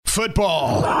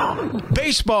Football,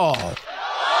 baseball,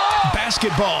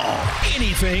 basketball,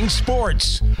 anything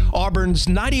sports. Auburn's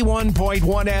 91.1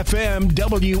 FM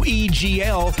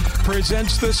WEGL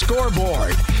presents The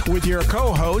Scoreboard with your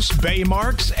co-hosts Bay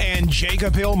Marks and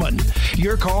Jacob Hillman.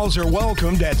 Your calls are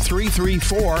welcomed at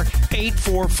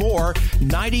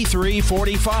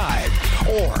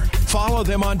 334-844-9345 or follow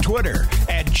them on Twitter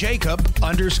at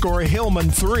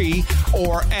Jacob_Hillman3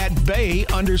 or at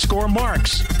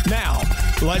Bay_Marks. Now,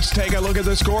 let's take a look at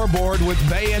the scoreboard with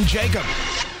Bay and Jacob.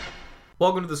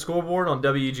 Welcome to the Scoreboard on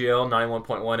WGL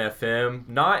 91.1 FM.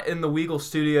 Not in the Weagle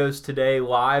studios today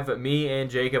live, but me and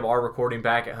Jacob are recording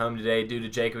back at home today due to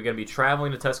Jacob going to be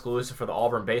traveling to Tuscaloosa for the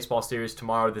Auburn baseball series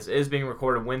tomorrow. This is being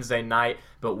recorded Wednesday night,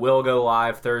 but will go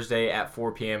live Thursday at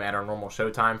 4 p.m. at our normal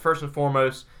showtime. First and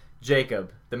foremost,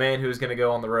 Jacob, the man who is going to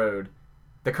go on the road.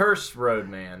 The cursed road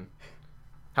man.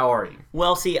 How are you?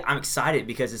 Well, see, I'm excited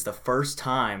because it's the first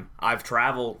time I've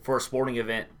traveled for a sporting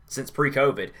event since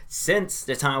pre-COVID, since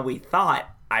the time we thought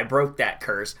I broke that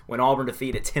curse when Auburn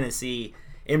defeated Tennessee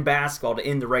in basketball to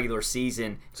end the regular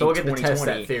season. So we'll get to test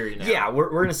that theory now. Yeah, we're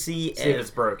going to see if it's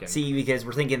broken. See, because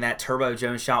we're thinking that Turbo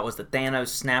Jones shot was the Thanos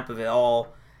snap of it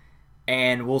all,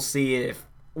 and we'll see if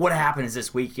what happens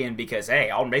this weekend because, hey,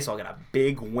 Auburn baseball got a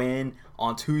big win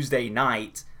on Tuesday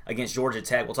night against Georgia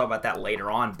Tech. We'll talk about that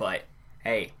later on, but,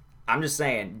 hey, I'm just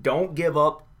saying, don't give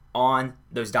up on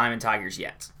those Diamond Tigers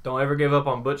yet. Don't ever give up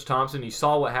on Butch Thompson. You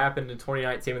saw what happened in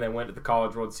 2019 when they went to the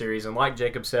College World Series. And like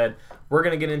Jacob said, we're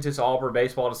going to get into this Auburn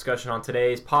baseball discussion on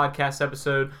today's podcast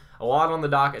episode. A lot on the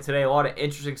docket today, a lot of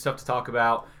interesting stuff to talk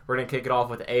about. We're going to kick it off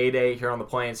with A-Day here on the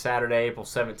Plains Saturday, April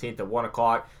 17th at 1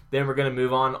 o'clock. Then we're going to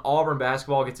move on. Auburn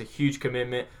basketball gets a huge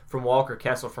commitment from Walker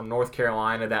Kessler from North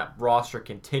Carolina. That roster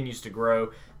continues to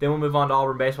grow. Then we'll move on to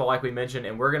Auburn baseball like we mentioned,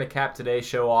 and we're going to cap today's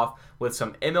show off with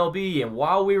some MLB. And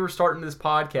while we were starting this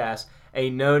podcast, a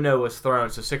no-no was thrown,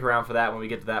 so stick around for that when we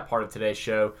get to that part of today's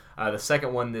show. The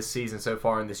second one this season so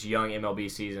far in this young MLB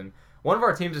season. One of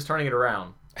our teams is turning it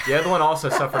around. The other one also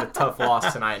suffered a tough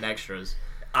loss tonight in extras.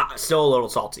 Still a little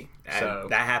salty. So,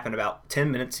 that happened about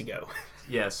 10 minutes ago.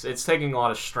 Yes, it's taking a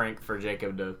lot of strength for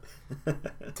Jacob to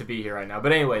be here right now.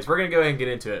 But anyways, we're going to go ahead and get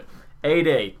into it.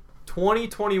 A-Day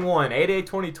 2021. A-Day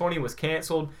 2020 was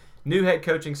canceled. New head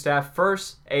coaching staff.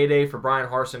 First A-Day for Bryan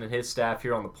Harsin and his staff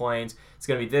here on the Plains. It's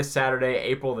going to be this Saturday,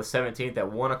 April the 17th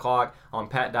at 1 o'clock on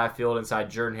Pat Dye Field inside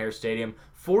Jordan-Hare Stadium.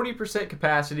 40%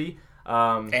 capacity.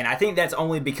 And I think that's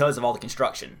only because of all the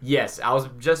construction. Yes, I was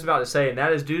just about to say, and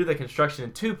that is due to the construction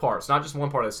in two parts, not just one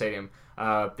part of the stadium.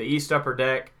 The east upper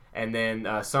deck and then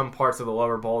some parts of the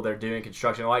lower bowl, they're doing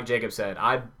construction. Like Jacob said,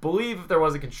 I believe if there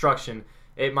was a construction,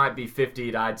 it might be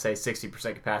 50 to, I'd say,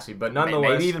 60% capacity. But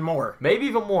nonetheless, maybe even more. Maybe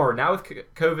even more. Now with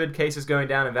COVID cases going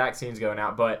down and vaccines going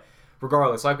out. But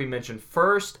regardless, like we mentioned,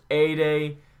 first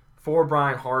A-Day for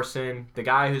Bryan Harsin, the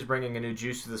guy who's bringing a new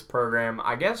juice to this program.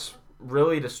 I guess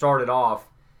really to start it off,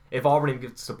 if Auburn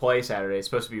gets to play Saturday, it's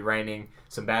supposed to be raining,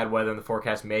 some bad weather in the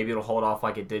forecast. Maybe it'll hold off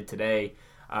like it did today.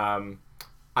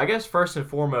 I guess first and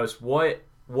foremost, what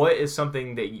is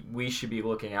something that we should be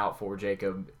looking out for,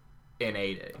 Jacob, in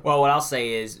A-Day? Well, what I'll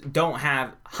say is don't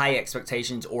have high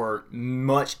expectations or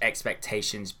much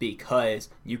expectations because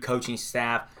new coaching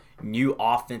staff, new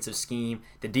offensive scheme.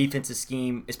 The defensive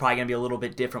scheme is probably going to be a little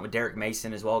bit different with Derek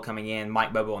Mason as well coming in,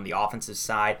 Mike Bobo on the offensive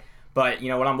side. But,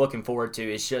 what I'm looking forward to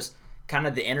is just kind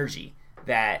of the energy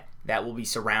that will be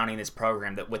surrounding this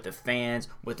program, that with the fans,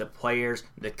 with the players,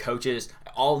 the coaches,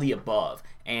 all the above.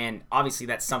 And obviously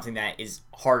that's something that is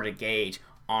hard to gauge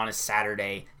on a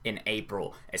Saturday in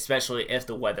April, especially if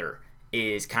the weather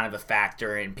is kind of a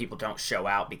factor and people don't show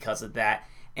out because of that.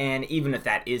 And even if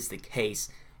that is the case,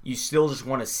 you still just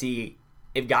want to see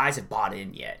if guys have bought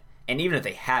in yet. And even if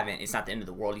they haven't, it's not the end of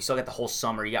the world. You still got the whole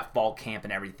summer, you got fall camp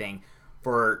and everything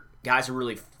for guys to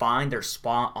really find their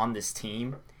spot on this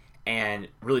team and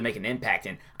really make an impact.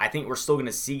 And I think we're still going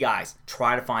to see guys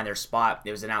try to find their spot.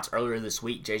 It was announced earlier this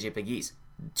week, J.J. Pegues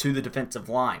to the defensive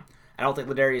line. I don't think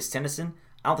Ladarius Tennyson,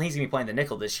 I don't think he's going to be playing the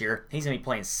nickel this year. He's going to be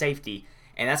playing safety,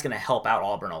 and that's going to help out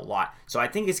Auburn a lot. So I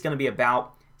think it's going to be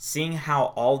about seeing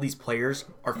how all these players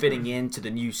are fitting into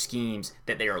the new schemes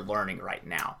that they are learning right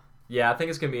now. Yeah, I think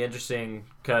it's going to be interesting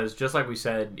because just like we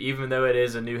said, even though it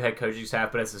is a new head coaching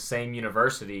staff, but it's the same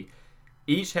university,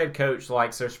 each head coach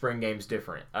likes their spring games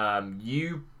different.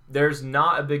 There's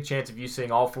not a big chance of you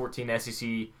seeing all 14 SEC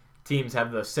teams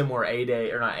have the similar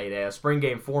a spring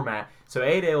game format. So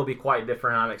A-Day will be quite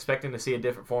different. I'm expecting to see a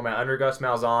different format. Under Gus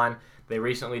Malzahn, they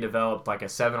recently developed like a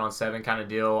 7-on-7 kind of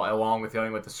deal along with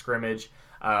going with the scrimmage.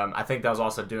 I think that was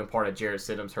also doing part of Jared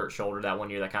Stidham's hurt shoulder that one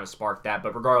year that kind of sparked that.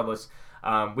 But regardless,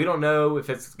 We don't know if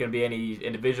it's going to be any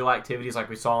individual activities like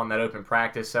we saw in that open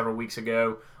practice several weeks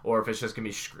ago, or if it's just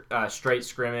going to be straight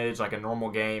scrimmage like a normal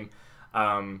game.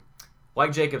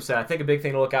 Like Jacob said, I think a big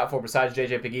thing to look out for besides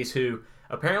J.J. Pegues, who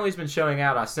apparently has been showing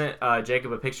out. I sent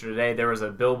Jacob a picture today. There was a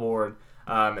billboard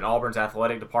in Auburn's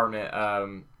athletic department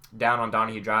down on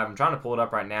Donahue Drive. I'm trying to pull it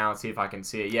up right now and see if I can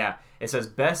see it. Yeah, it says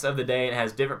best of the day and it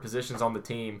has different positions on the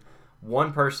team.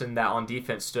 One person that on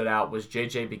defense stood out was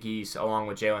J.J. Pegues along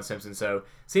with Jalen Simpson. So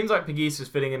seems like Pegues is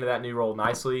fitting into that new role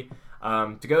nicely.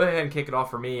 To go ahead and kick it off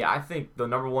for me, I think the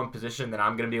number one position that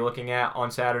I'm going to be looking at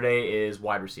on Saturday is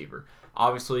wide receiver.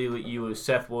 Obviously, you lose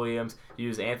Seth Williams, you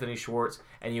lose Anthony Schwartz,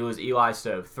 and you lose Eli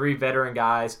Stove. 3 veteran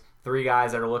guys, 3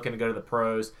 guys that are looking to go to the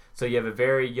pros. So you have a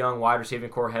very young wide receiving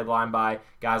core headlined by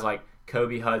guys like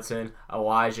Kobe Hudson,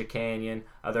 Elijah Canyon,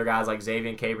 other guys like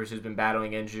Xavier Capers who's been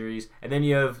battling injuries. And then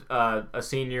you have a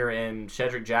senior in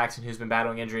Shedrick Jackson who's been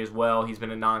battling injury as well. He's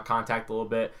been in non-contact a little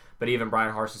bit. But even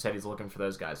Bryan Harsin said he's looking for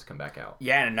those guys to come back out.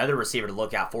 Yeah, and another receiver to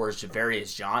look out for is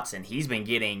Javarius Johnson. He's been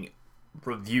getting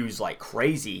reviews like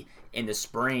crazy in the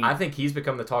spring. I think he's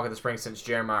become the talk of the spring since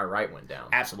Jeremiah Wright went down.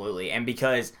 Absolutely. And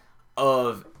because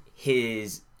of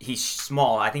he's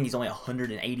small. I think he's only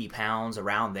 180 pounds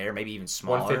around there, maybe even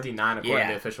smaller. 159 according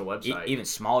to the official website. Even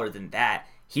smaller than that.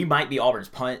 He might be Auburn's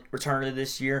punt returner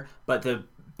this year, but the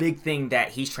big thing that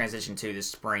he's transitioned to this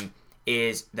spring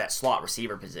is that slot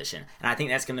receiver position. And I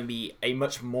think that's going to be a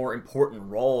much more important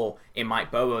role in Mike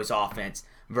Bobo's offense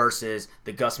versus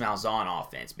the Gus Malzahn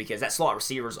offense, because that slot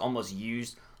receiver is almost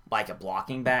used like a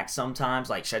blocking back sometimes,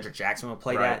 like Shedrick Jackson will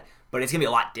play that, but it's going to be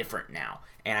a lot different now.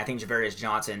 And I think Javarius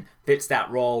Johnson fits that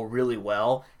role really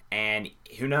well, and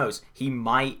who knows, he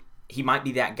might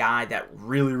be that guy that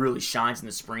really, really shines in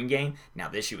the spring game. Now,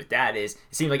 the issue with that is it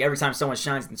seems like every time someone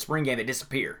shines in the spring game, they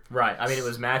disappear. Right. I mean, it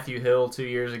was Matthew Hill 2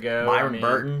 years ago. Myron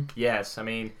Burton. Yes. I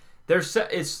mean, it's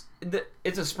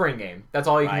a spring game. That's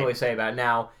all you can really say about it.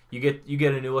 Now, you get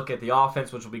a new look at the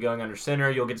offense, which will be going under center.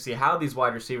 You'll get to see how these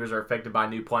wide receivers are affected by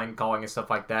new playing calling and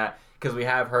stuff like that, because we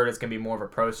have heard it's going to be more of a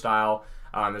pro style.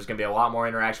 There's going to be a lot more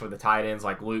interaction with the tight ends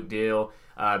like Luke Deal.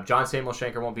 John Samuel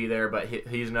Shanker won't be there, but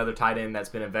he's another tight end that's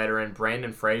been a veteran.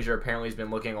 Brandon Frazier apparently has been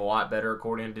looking a lot better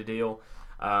according to Deal.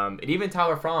 And even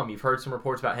Tyler Fromm, you've heard some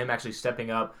reports about him actually stepping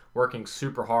up, working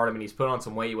super hard. I mean, he's put on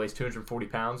some weight. He weighs 240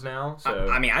 pounds now. So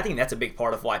I think that's a big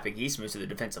part of why Pegues moves to the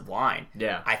defensive line.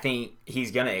 Yeah. I think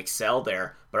he's going to excel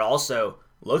there. But also,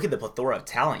 look at the plethora of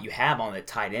talent you have on the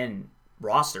tight end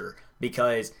roster,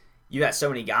 because you got so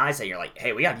many guys that you're like,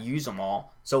 hey, we got to use them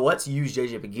all. So let's use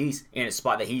J.J. Pegues in a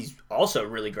spot that he's also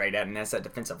really great at, and that's that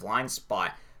defensive line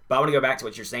spot. But I want to go back to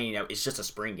what you're saying. It's just a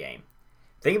spring game.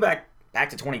 Think back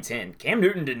to 2010. Cam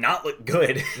Newton did not look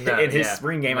good in his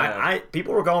spring game. No.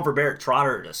 People were calling for Barrett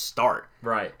Trotter to start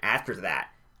after that,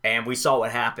 and we saw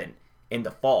what happened in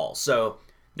the fall. So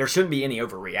there shouldn't be any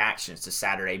overreactions to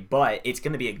Saturday, but it's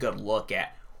going to be a good look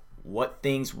at what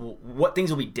things will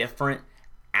be different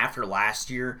after last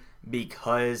year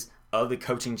because of the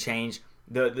coaching change,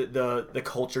 the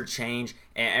culture change,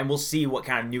 and we'll see what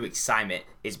kind of new excitement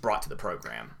is brought to the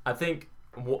program. I think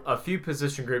a few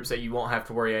position groups that you won't have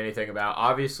to worry anything about.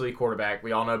 Obviously, quarterback.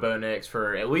 We all know Bo Nix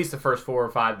for at least the first 4 or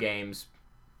 5 games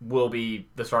will be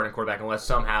the starting quarterback unless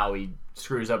somehow he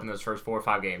screws up in those first 4 or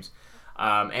 5 games.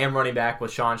 And running back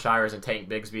with Sean Shires and Tank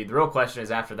Bigsby. The real question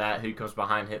is after that, who comes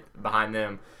behind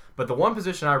them. But the one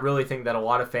position I really think that a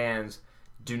lot of fans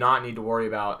do not need to worry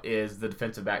about is the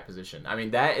defensive back position. I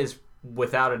mean, that is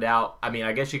without a doubt. I mean,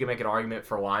 I guess you can make an argument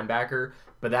for linebacker,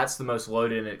 but that's the most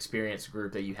loaded and experienced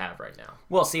group that you have right now.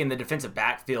 Well, see, in the defensive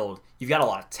backfield, you've got a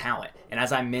lot of talent. And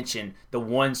as I mentioned, the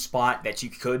one spot that you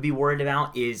could be worried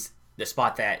about is the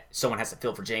spot that someone has to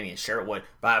fill for Jamie and Sherwood.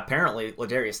 But apparently,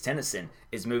 Ladarius Tennyson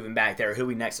is moving back there. He'll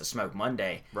be next to Smoke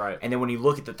Monday. Right. And then when you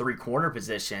look at the 3 corner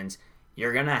positions,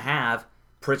 you're going to have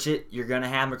Pritchett, you're going to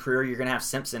have McCreary, you're going to have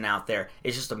Simpson out there.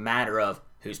 It's just a matter of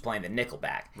who's playing the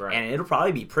nickelback. Right. And it'll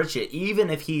probably be Pritchett, even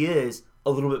if he is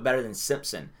a little bit better than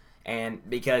Simpson. And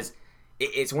because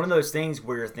it's one of those things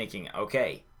where you're thinking,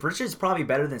 okay, Pritchett's probably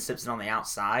better than Simpson on the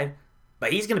outside,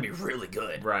 but he's going to be really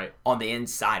good on the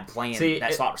inside playing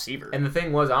that slot receiver. And the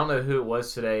thing was, I don't know who it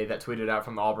was today that tweeted out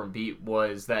from the Auburn beat,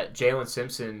 was that Jalen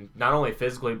Simpson, not only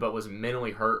physically, but was mentally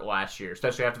hurt last year,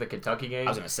 especially after the Kentucky game. I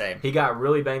was going to say. He got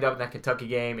really banged up in that Kentucky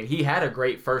game, and he had a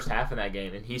great first half in that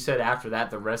game. And he said after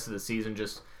that, the rest of the season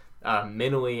just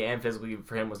mentally and physically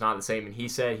for him was not the same. And he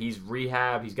said he's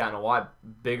rehabbed, he's gotten a lot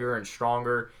bigger and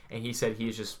stronger, and he said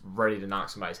he's just ready to knock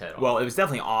somebody's head off. Well, it was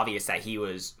definitely obvious that he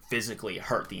was physically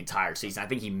hurt the entire season. I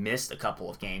think he missed a couple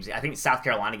of games. I think the South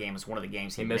Carolina game was one of the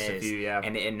games he missed. A few, yeah.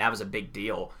 And that was a big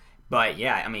deal. But,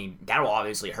 yeah, I mean, that will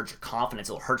obviously hurt your confidence.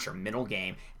 It'll hurt your mental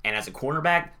game. And as a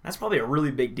cornerback, that's probably a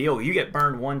really big deal. You get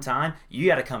burned one time, you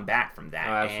got to come back from that.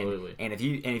 Oh, absolutely. And if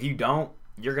you don't,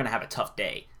 you're going to have a tough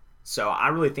day. So I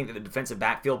really think that the defensive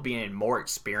backfield being more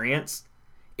experienced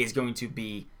is going to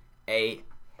be a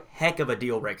heck of a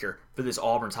deal breaker for this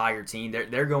Auburn Tiger team.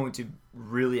 They're going to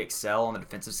really excel on the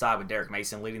defensive side with Derek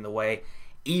Mason leading the way,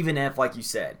 even if, like you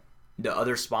said, the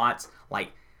other spots,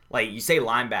 like you say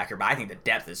linebacker, but I think the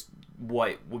depth is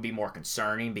what would be more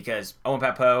concerning because Owen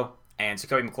Papo and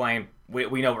Sakobi McClain,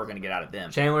 we know we're going to get out of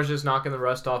them. Chandler's just knocking the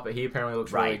rust off, but he apparently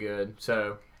looks really good.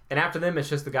 So, and after them, it's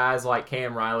just the guys like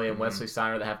Cam Riley and Wesley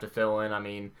Steiner that have to fill in. I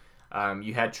mean,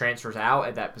 you had transfers out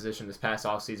at that position this past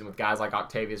offseason with guys like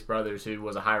Octavius Brothers, who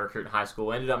was a high recruit in high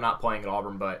school, ended up not playing at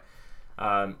Auburn. But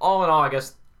all in all, I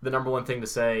guess the number one thing to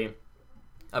say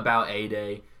about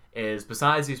A-Day is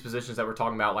besides these positions that we're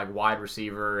talking about, like wide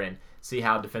receiver and see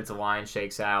how defensive line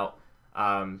shakes out,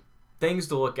 things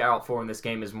to look out for in this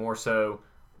game is more so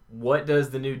what does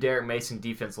the new Derek Mason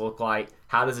defense look like?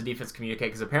 How does the defense communicate?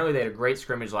 Because apparently they had a great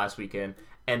scrimmage last weekend.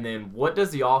 And then what does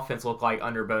the offense look like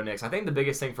under Bo Nix? I think the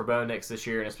biggest thing for Bo Nix this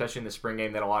year, and especially in the spring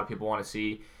game that a lot of people want to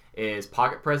see, is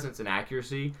pocket presence and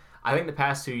accuracy. I think the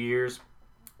past 2 years,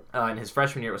 and his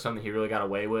freshman year was something he really got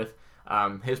away with.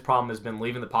 His problem has been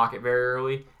leaving the pocket very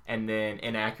early and then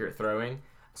inaccurate throwing.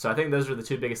 So I think those are the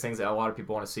two biggest things that a lot of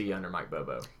people want to see under Mike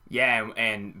Bobo. Yeah,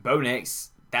 and Bo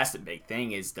Nix, that's the big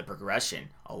thing is the progression.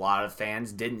 A lot of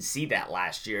fans didn't see that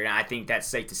last year, and I think that's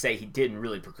safe to say he didn't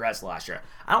really progress last year.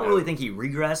 I don't really think he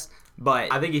regressed,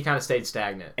 but I think he kind of stayed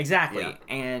stagnant. Exactly, Yeah.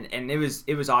 and it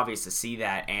was obvious to see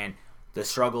that, and the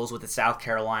struggles with the South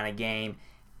Carolina game,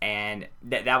 and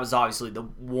that was obviously the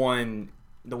one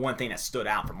thing that stood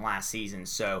out from last season.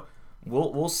 So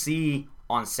we'll see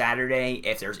on Saturday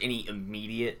if there's any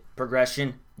immediate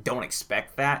progression. Don't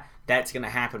expect that. That's going to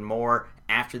happen more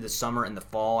after the summer and the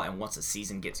fall and once the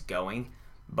season gets going.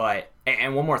 But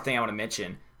and one more thing I want to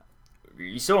mention,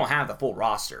 you still don't have the full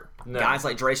roster. No. Guys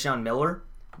like Drayshawn Miller,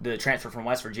 the transfer from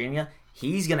West Virginia,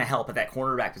 he's going to help at that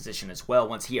cornerback position as well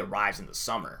once he arrives in the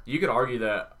summer. You could argue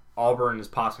that Auburn is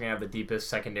possibly going to have the deepest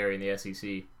secondary in the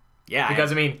SEC. Yeah.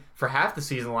 Because, I mean, for half the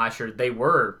season last year, they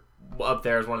were up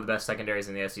there as one of the best secondaries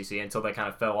in the SEC until they kind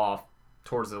of fell off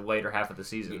towards the later half of the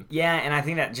season. Yeah, and I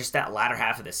think that just that latter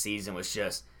half of the season was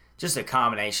just a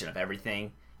combination of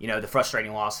everything. You know, the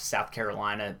frustrating loss to South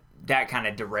Carolina, that kind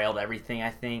of derailed everything, I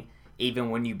think.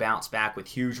 Even when you bounce back with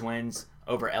huge wins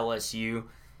over LSU,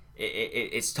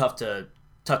 it's tough to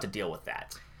deal with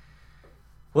that.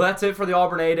 Well, that's it for the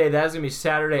Auburn A-Day. That is going to be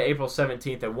Saturday, April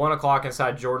 17th at 1 o'clock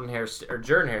inside Jordan-Hare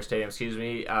Stadium.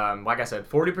 Like I said,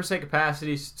 40%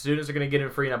 capacity. Students are going to get in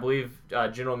free, and I believe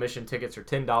general admission tickets are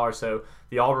 $10, so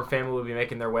the Auburn family will be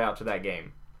making their way out to that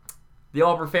game. The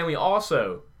Auburn family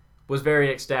also was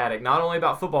very ecstatic, not only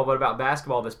about football, but about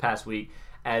basketball this past week,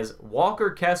 as Walker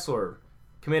Kessler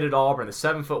committed to Auburn, the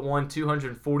 7'1",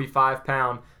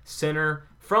 245-pound center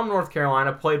from North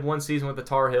Carolina, played one season with the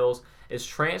Tar Heels, is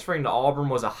transferring to Auburn,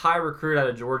 was a high recruit out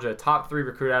of Georgia, a top 3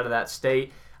 recruit out of that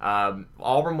state.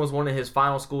 Auburn was one of his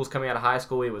final schools coming out of high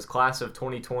school. He was class of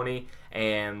 2020,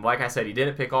 and like I said, he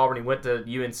didn't pick Auburn. He went to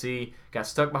UNC, got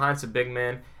stuck behind some big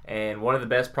men, and one of the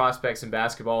best prospects in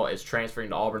basketball is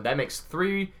transferring to Auburn. That makes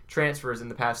 3 transfers in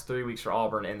the past 3 weeks for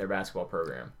Auburn in their basketball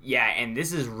program. Yeah, and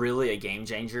this is really a game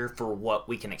changer for what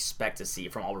we can expect to see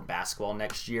from Auburn basketball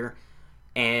next year.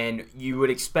 And you would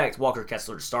expect Walker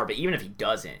Kessler to start, but even if he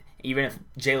doesn't, even if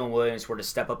Jalen Williams were to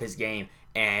step up his game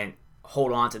and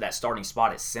hold on to that starting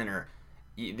spot at center,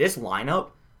 this lineup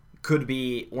could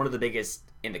be one of the biggest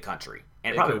in the country.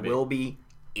 And it probably will be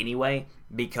anyway,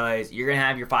 because you're going to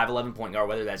have your 5'11 point guard,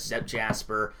 whether that's Zep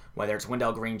Jasper, whether it's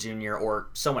Wendell Green Jr., or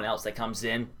someone else that comes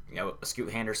in, you know, a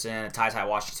Scoot Henderson, a Ty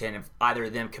Washington. If either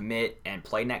of them commit and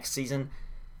play next season,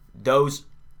 those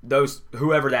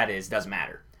whoever that is, doesn't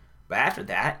matter. But after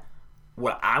that,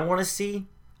 what I want to see,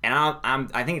 and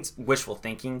I think it's wishful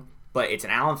thinking, but it's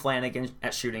an Allen Flanagan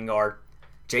at shooting guard,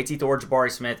 JT Thor,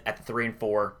 Jabari Smith at the 3 and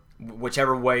 4,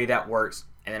 whichever way that works,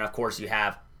 and then of course you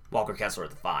have Walker Kessler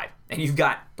at the 5, and you've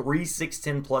got 3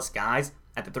 6'10 plus guys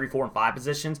at the 3, 4, and 5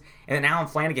 positions, and then Allen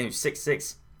Flanagan who's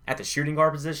 6'6 at the shooting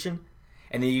guard position,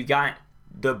 and then you've got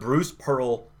the Bruce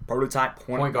Pearl prototype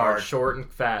point guard, short and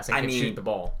fast, and can shoot the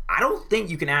ball. I don't think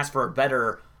you can ask for a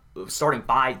better starting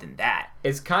 5 than that.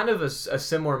 It's kind of a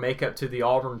similar makeup to the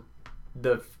Auburn,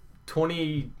 the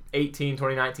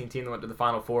 2018-2019 team that went to the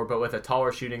Final Four, but with a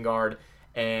taller shooting guard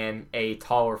and a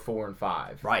taller 4 and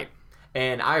 5. Right.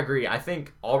 And I agree. I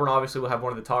think Auburn obviously will have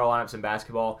one of the taller lineups in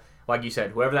basketball. Like you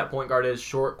said, whoever that point guard is,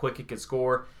 short, quick, he can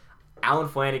score. Allen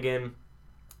Flanagan,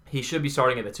 he should be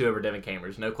starting at the 2 over Devin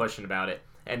Chambers, no question about it.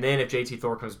 And then if JT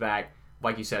Thor comes back,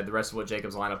 like you said, the rest of what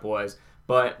Jacob's lineup was.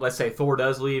 But let's say Thor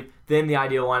does leave, then the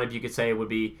ideal lineup you could say would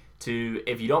be to,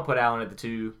 if you don't put Allen at the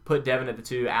 2, put Devin at the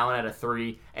 2, Allen at a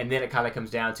 3, and then it kind of comes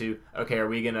down to, okay, are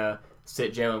we going to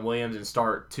sit Jalen Williams and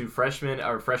start 2 freshmen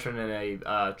and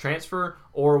a transfer,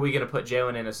 or are we going to put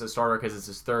Jalen in as a starter because it's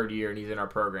his 3rd year and he's in our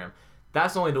program?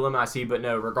 That's the only dilemma I see, but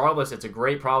no, regardless, it's a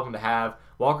great problem to have.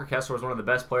 Walker Kessler was one of the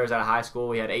best players out of high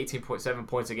school. He had 18.7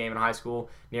 points a game in high school,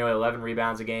 nearly 11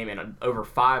 rebounds a game, and over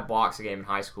 5 blocks a game in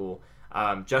high school.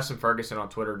 Justin Ferguson on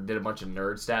Twitter did a bunch of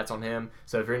nerd stats on him.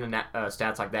 So if you're into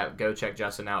stats like that, go check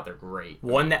Justin out. They're great.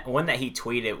 One that he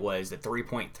tweeted was the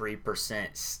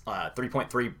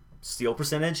 3.3 steal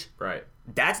percentage. Right.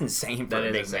 That's insane for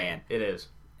a big man. It is.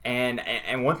 And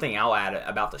one thing I'll add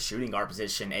about the shooting guard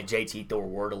position, if JT Thor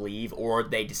were to leave, or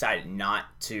they decided not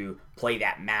to play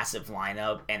that massive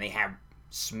lineup, and they have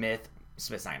Smith's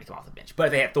not going to come off the bench, but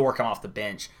if they have Thor come off the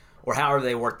bench, or however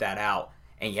they work that out,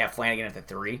 and you have Flanagan at the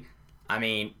 3, I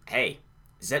mean, hey,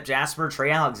 Zep Jasper,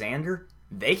 Trey Alexander,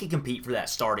 they can compete for that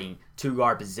starting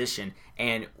 2-guard position,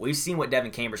 and we've seen what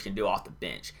Devin Chambers can do off the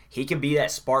bench. He can be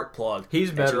that spark plug. He's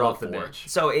better off the bench.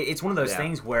 So it's one of those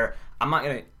things where I'm not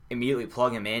going to immediately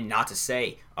plug him in, not to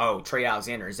say, oh, Trey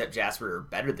Alexander and Zep Jasper are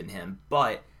better than him,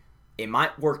 but it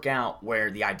might work out where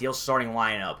the ideal starting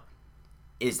lineup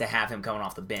is to have him coming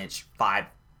off the bench 5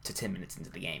 to 10 minutes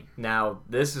into the game. Now,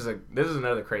 this is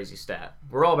another crazy stat.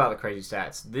 We're all about the crazy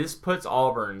stats. This puts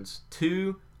Auburn's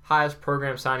 2 highest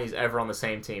program signees ever on the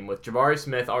same team, with Jabari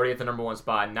Smith already at the number 1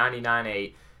 spot,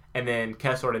 99.8, and then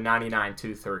Kessler at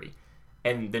 99.23.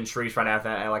 And then Sharice right after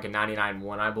that at like a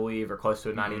 99.1, I believe, or close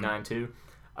to a 99.2.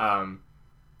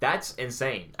 That's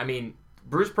insane. I mean,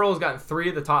 Bruce Pearl has gotten 3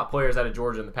 of the top players out of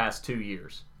Georgia in the past 2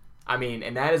 years. I mean,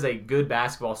 and that is a good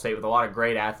basketball state with a lot of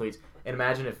great athletes. And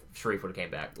imagine if Sharif would have came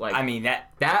back. Like, I mean,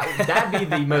 that'd be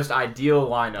the most ideal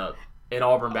lineup in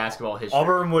Auburn basketball history.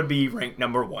 Auburn would be ranked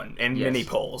number 1 in many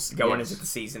polls going into the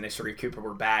season if Sharif Cooper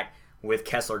were back, with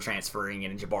Kessler transferring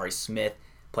and Jabari Smith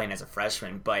playing as a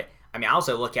freshman. But I mean, I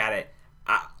also look at it.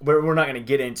 We're not going to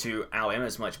get into Alabama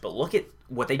as much, but look at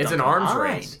what they've done. It's an arms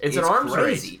race. It's an arms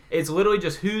race. It's literally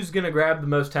just who's going to grab the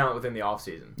most talent within the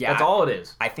offseason. Yeah, that's all it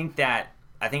is. I think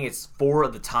it's 4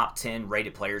 of the top 10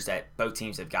 rated players that both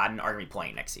teams have gotten are going to be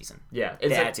playing next season. Yeah,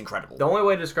 that's incredible. The only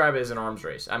way to describe it is an arms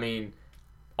race. I mean,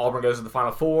 Auburn goes to the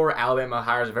Final Four. Alabama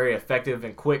hires a very effective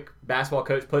and quick basketball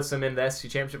coach, puts them in the SEC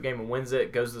championship game and wins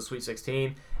it, goes to the Sweet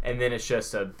 16, and then it's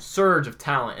just a surge of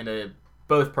talent into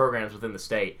both programs within the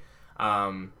state.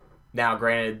 Now,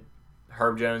 granted,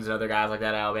 Herb Jones and other guys like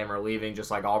that at Alabama are leaving,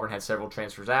 just like Auburn had several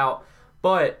transfers out.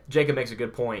 But Jacob makes a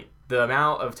good point. The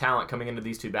amount of talent coming into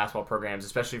these 2 basketball programs,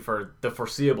 especially for the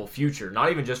foreseeable future,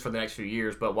 not even just for the next few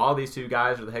years, but while these 2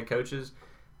 guys are the head coaches,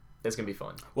 it's going to be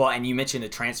fun. Well, and you mentioned the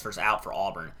transfers out for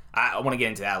Auburn. I want to get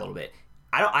into that a little bit.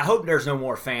 I hope there's no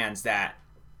more fans that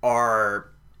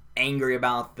are angry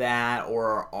about that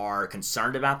or are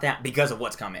concerned about that because of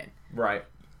what's come in. Right.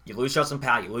 You lose Justin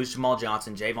Powell, you lose Jamal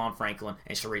Johnson, Javon Franklin,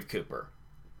 and Sharif Cooper.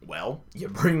 Well, you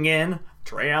bring in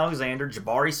Trey Alexander,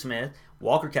 Jabari Smith,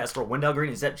 Walker Kessler, Wendell Green,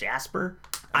 and Zep Jasper.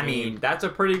 I mean, that's a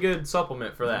pretty good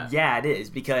supplement for that. Yeah, it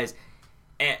is, because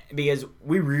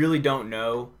we really don't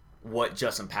know what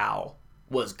Justin Powell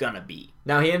was gonna be.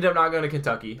 Now, he ended up not going to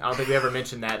Kentucky. I don't think we ever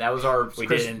mentioned that. That was our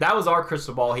that was our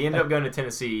crystal ball. He ended up going to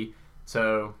Tennessee.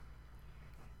 So,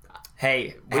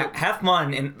 hey, have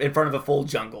fun in front of a full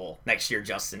jungle next year,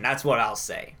 Justin. That's what I'll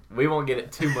say. We won't get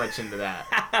it too much into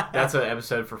that. That's an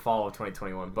episode for fall of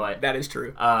 2021. But that is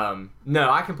true. No,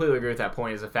 I completely agree with that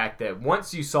point. Is the fact that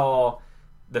once you saw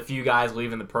the few guys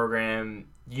leaving the program,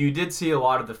 you did see a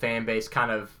lot of the fan base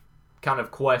kind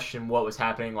of question what was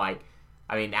happening. Like,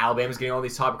 I mean, Alabama's getting all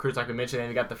these top recruits, like we mentioned.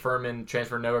 They got the Furman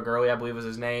transfer, Noah Gurley, I believe was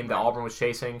his name, that Auburn was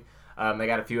chasing. They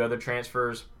got a few other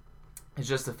transfers. It's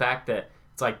just the fact that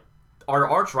it's like our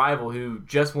arch rival who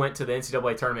just went to the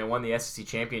NCAA tournament and won the SEC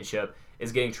championship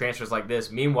is getting transfers like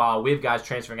this. Meanwhile, we have guys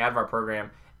transferring out of our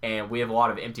program, and we have a lot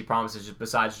of empty promises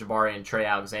besides Jabari and Trey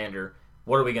Alexander.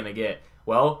 What are we going to get?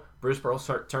 Well, Bruce Pearl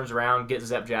turns around, gets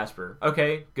Zep Jasper.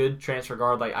 Okay, good transfer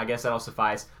guard. Like, I guess that'll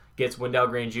suffice. Gets Wendell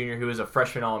Green Jr., who is a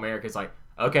freshman All-American. It's like,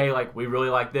 okay, like, we really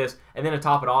like this. And then to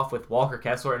top it off with Walker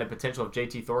Kessler and the potential of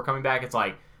JT Thor coming back, it's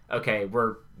like, okay,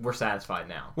 we're satisfied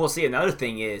now. Well, see, another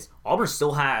thing is Auburn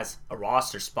still has a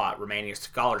roster spot remaining, a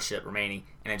scholarship remaining,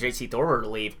 and if JT Thor were to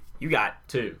leave, you got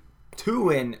two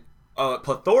in a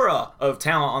plethora of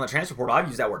talent on the transfer portal. I've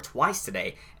used that word twice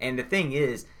today. And the thing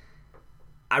is,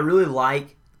 I really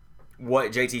like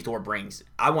what JT Thor brings.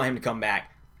 I want him to come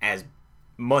back as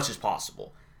much as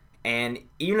possible. And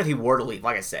even if he were to leave,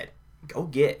 like I said, go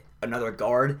get another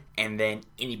guard, and then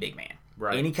any big man.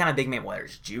 Right. Any kind of big man, whether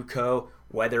it's JUCO,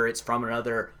 whether it's from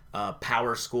another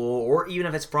power school, or even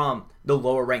if it's from the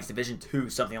lower ranks, Division II,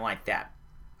 something like that.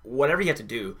 Whatever you have to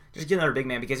do, just get another big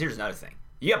man, because here's another thing.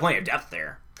 You got plenty of depth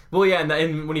there. Well, yeah,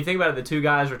 and when you think about it, the two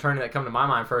guys returning that come to my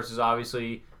mind first is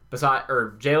obviously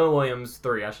Jalen Williams,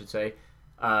 3, I should say,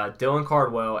 Dylan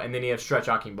Cardwell, and then you have Stretch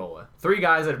Akingbola. 3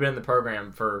 guys that have been in the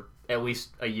program for at least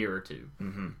a year or two.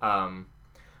 Mm-hmm.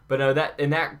 But no,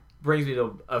 that brings me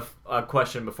to a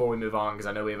question before we move on, because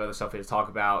I know we have other stuff we have to talk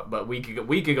about, but we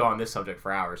could go on this subject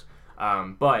for hours.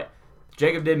 But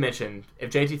Jacob did mention if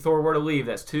JT Thor were to leave,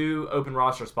 that's 2 open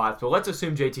roster spots. But let's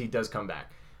assume JT does come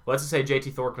back. Let's just say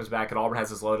JT Thor comes back and Auburn has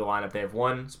this loaded lineup. They have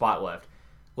 1 spot left.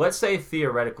 Let's say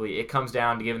theoretically it comes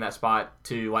down to giving that spot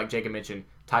to, like Jacob mentioned,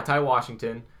 Ty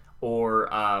Washington or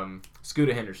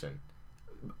Scooter Henderson.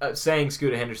 Saying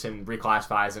Scooter Henderson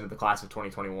reclassifies into the class of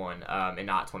 2021 and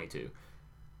not 22.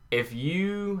 If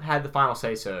you had the final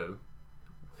say-so,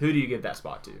 who do you give that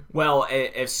spot to? Well,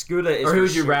 if Scooter is, or who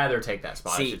would you rather take that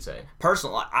spot? I should say.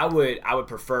 Personally, I would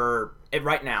prefer it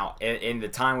right now in the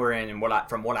time we're in, and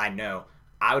from what I know,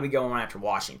 I would be going after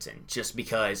Washington just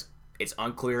because it's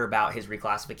unclear about his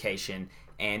reclassification,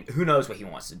 and who knows what he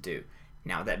wants to do.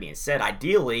 Now, with that being said,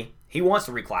 ideally, he wants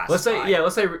to reclassify.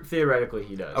 Let's say theoretically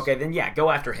he does. Okay, then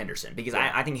go after Henderson, because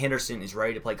I think Henderson is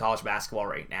ready to play college basketball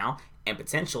right now, and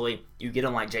potentially you get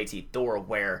him like JT Thor,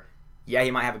 where he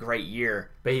might have a great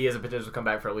year, but he has a potential to come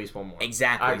back for at least 1 more.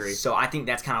 Exactly. I agree. So I think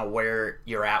that's kind of where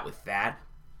you're at with that.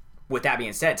 With that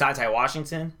being said, Ty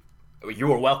Washington,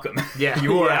 you are welcome. Yeah,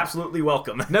 you are absolutely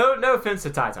welcome. No offense to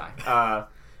Ty.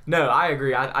 No, I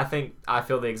agree. I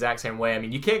feel the exact same way. I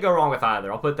mean, you can't go wrong with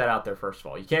either. I'll put that out there first of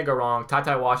all. You can't go wrong.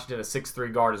 Ty Washington, a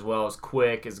 6'3" guard as well, is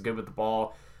quick, is good with the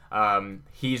ball.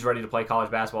 He's ready to play college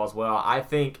basketball as well. I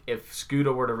think if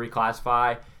Scooter were to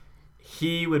reclassify,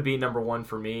 he would be number 1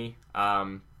 for me.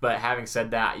 But having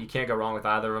said that, you can't go wrong with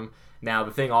either of them. Now,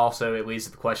 the thing also, it leads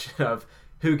to the question of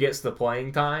who gets the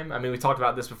playing time. I mean, we talked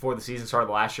about this before the season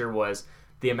started last year, was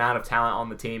the amount of talent on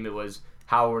the team. It was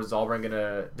how was Auburn going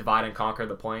to divide and conquer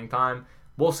the playing time.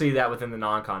 We'll see that within the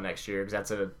non-con next year, because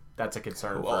that's a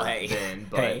concern for Ben.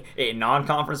 But in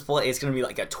non-conference play, it's going to be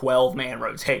like a 12-man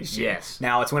rotation. Yes.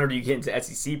 Now, it's whenever you get into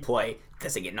SEC play,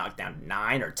 does it get knocked down to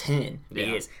 9 or 10? Yeah.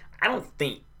 Because I don't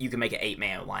think you can make an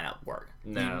 8-man lineup work.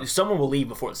 No. Someone will leave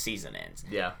before the season ends.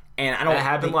 Yeah. And I don't that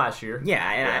happened last year.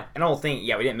 Yeah, and I don't think,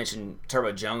 we didn't mention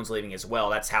Turbo Jones leaving as well.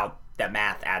 That's how that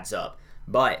math adds up.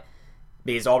 But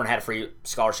because Auburn had a free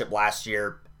scholarship last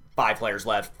year, 5 players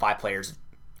left, 5 players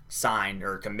signed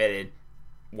or committed,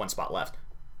 1 spot left.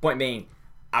 Point being,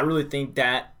 I really think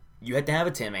that you had to have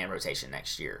a 10-man rotation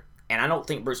next year. And I don't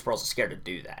think Bruce Pearl's scared to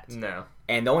do that. No.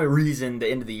 And the only reason the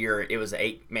end of the year it was an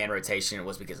 8-man rotation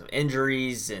was because of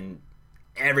injuries and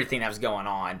everything that was going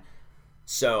on.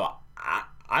 So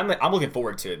I'm looking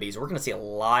forward to it, because we're going to see a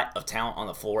lot of talent on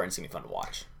the floor, and it's going to be fun to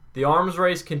watch. The arms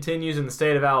race continues in the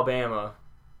state of Alabama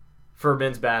for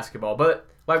men's basketball. But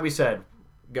like we said,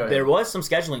 go ahead. There was some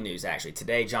scheduling news, actually.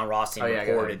 Today, John Rothstein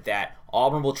reported that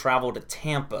Auburn will travel to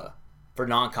Tampa for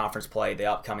non-conference play the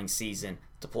upcoming season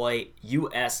to play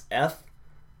USF. That's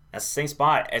the same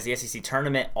spot as the SEC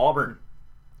tournament. Auburn,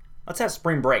 let's have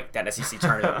spring break, that SEC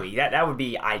tournament week. That would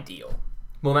be ideal.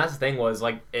 Well, that's the thing was,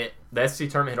 the SEC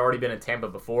tournament had already been in Tampa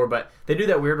before, but they do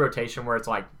that weird rotation where it's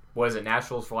like,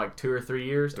 Nationals for 2 or 3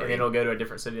 years, and then it'll go to a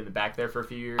different city in the back there for a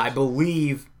few years? I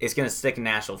believe it's going to stick in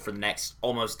Nashville for the next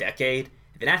almost decade.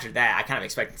 Then after that, I kind of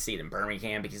expect to see it in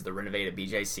Birmingham because of the renovated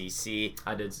BJCC.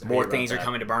 I did. More things are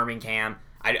coming to Birmingham.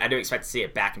 I do expect to see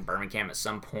it back in Birmingham at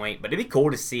some point, but it'd be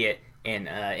cool to see it in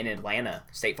Atlanta,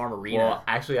 State Farm Arena. Well,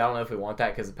 actually, I don't know if we want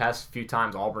that, because the past few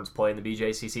times Auburn's played in the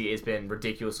BJCC, it's been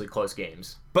ridiculously close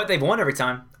games. But they've won every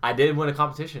time. I did win a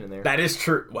competition in there. That is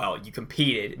true. Well, you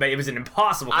competed, but it was an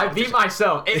impossible competition. I beat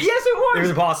myself. Yes, it was. It was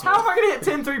impossible. How am I going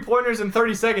to hit 10 3-pointers in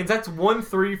 30 seconds? That's 1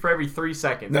 3 for every 3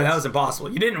 seconds. No, that was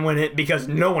impossible. You didn't win it because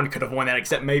no one could have won that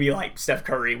except maybe Steph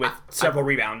Curry with several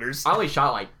rebounders. I only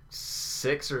shot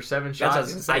 6 or 7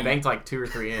 shots. I banked 2 or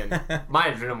 3 in.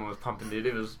 My adrenaline was pumping, dude.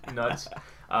 It was nuts.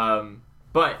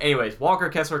 But anyways, Walker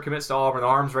Kessler commits to Auburn. The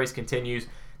arms race continues.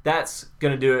 That's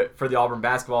going to do it for the Auburn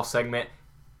basketball segment.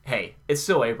 Hey, it's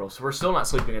still April, so we're still not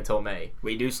sleeping until May.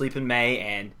 We do sleep in May,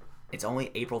 and it's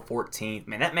only April 14th.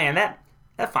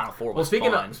 That Final Four was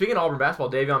speaking fun. Speaking of Auburn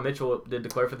basketball, Davion Mitchell did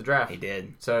declare for the draft. He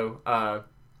did. So,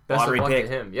 best of luck to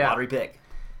him. Yeah. Lottery pick.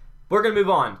 We're going to move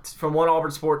on from one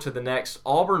Auburn sport to the next.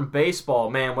 Auburn baseball,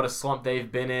 man, what a slump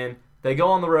they've been in. They go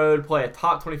on the road, play a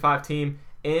top 25 team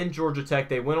in Georgia Tech.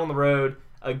 They went on the road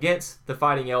against the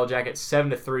Fighting Yellow Jackets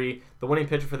 7-3. The winning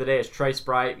pitcher for the day is Trace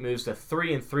Bright, moves to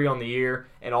 3-3 on the year,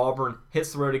 and Auburn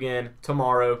hits the road again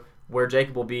tomorrow, where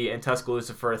Jacob will be in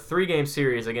Tuscaloosa for a 3-game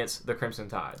series against the Crimson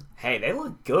Tide. Hey, they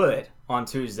look good on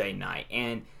Tuesday night.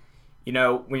 And, you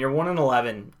know, when you're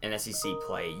 1-11 in SEC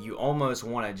play, you almost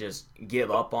want to just give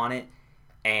up on it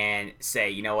and say,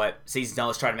 you know what, season's done,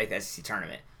 let's try to make the SEC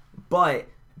tournament. But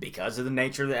because of the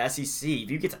nature of the SEC,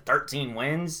 if you get to 13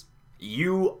 wins,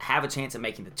 you have a chance of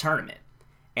making the tournament.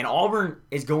 And Auburn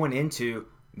is going into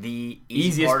the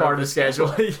easiest part of the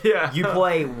schedule. Yeah. You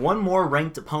play one more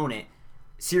ranked opponent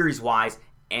series-wise,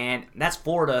 and that's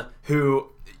Florida,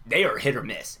 who they are hit or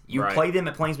miss. You play them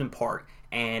at Plainsman Park,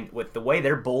 and with the way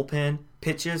their bullpen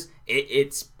pitches,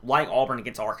 it's like Auburn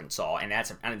against Arkansas, and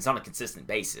it's on a consistent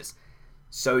basis.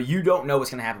 So you don't know what's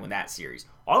going to happen with that series.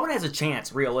 Auburn has a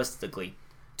chance, realistically,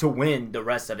 to win the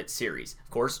rest of its series. Of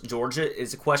course, Georgia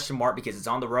is a question mark because it's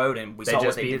on the road, and we saw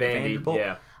what they did to Vanderbilt.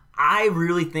 Yeah. I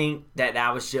really think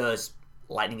that was just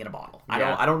lightning in a bottle.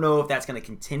 I don't know if that's going to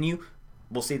continue.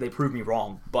 We'll see if they prove me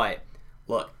wrong. But,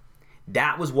 look,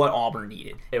 that was what Auburn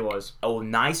needed. It was. A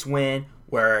nice win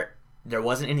where there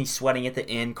wasn't any sweating at the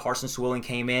end. Carson Swilling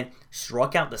came in,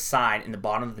 struck out the side in the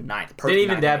bottom of the ninth. Didn't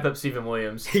even dap up Stephen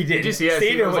Williams. He did. Did you see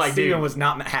that? Stephen was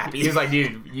not happy. He was like,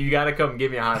 dude, you got to come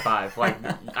give me a high five. Like,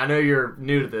 I know you're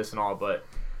new to this and all, but...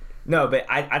 No, but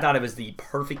I thought it was the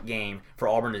perfect game for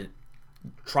Auburn to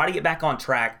try to get back on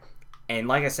track. And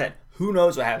like I said, who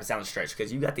knows what happens down the stretch,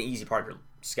 because you got the easy part of your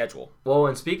schedule. Well,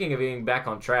 and speaking of being back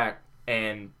on track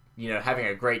and, you know, having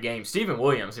a great game, Stephen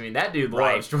Williams, I mean, that dude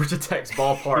loves Georgia Tech's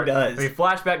ballpark. He does. I mean,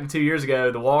 flashback to 2 years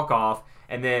ago, the walk-off,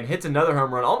 and then hits another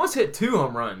home run. Almost hit 2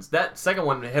 home runs. That second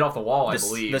one hit off the wall, I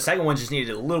believe. The second one just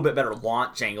needed a little bit better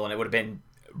launch angle, and it would have been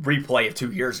replay of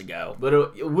 2 years ago.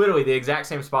 Literally the exact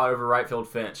same spot over right field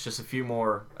fence, just a few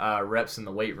more reps in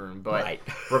the weight room. But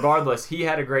regardless, he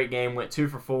had a great game, went 2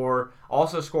 for 4,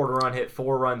 also scored a run, hit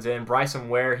 4 runs in. Bryson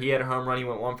Ware, he had a home run, he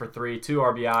went 1 for 3, 2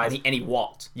 RBIs. And he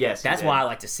walked. Yes, that's what I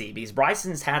like to see, because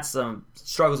Bryson's had some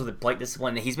struggles with the plate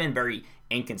discipline. He's been very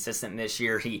inconsistent this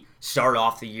year. He started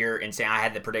off the year and saying, I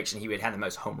had the prediction he would have the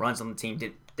most home runs on the team.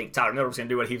 Didn't think Tyler Miller was going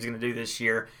to do what he was going to do this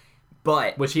year.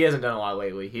 But which he hasn't done a lot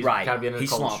lately. He's kind of been in a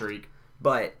cold streak.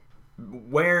 But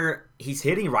where he's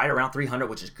hitting right around 300,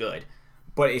 which is good,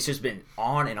 but it's just been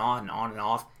on and on and on and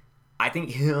off. I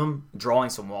think him drawing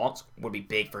some walks would be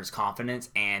big for his confidence,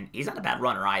 and he's not a bad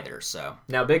runner either. So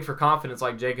now, big for confidence,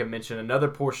 like Jacob mentioned, another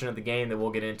portion of the game that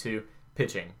we'll get into,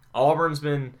 pitching.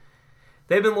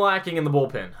 They've been lacking in the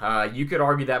bullpen. You could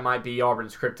argue that might be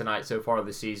Auburn's kryptonite so far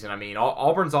this season. I mean,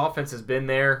 Auburn's offense has been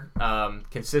there,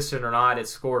 consistent or not. It's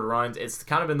scored runs. It's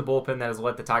kind of been the bullpen that has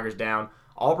let the Tigers down.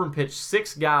 Auburn pitched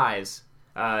 6 guys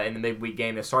in the midweek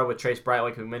game. They started with Trace Bright,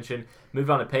 like we mentioned, moved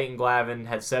on to Peyton Glavin,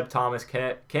 had Seb Thomas,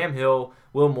 Cam Hill,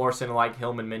 Will Morrison, like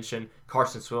Hillman mentioned,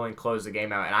 Carson Swilling closed the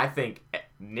game out. And I think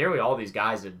nearly all these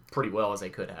guys did pretty well as they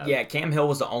could have. Yeah, Cam Hill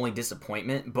was the only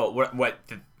disappointment, but what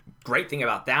the great thing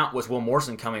about that was Will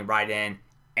Morrison coming right in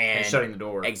and shutting the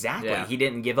door. Exactly. Yeah. He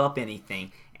didn't give up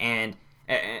anything. And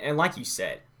like you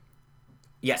said,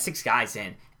 you got 6 guys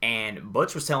in. And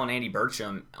Butch was telling Andy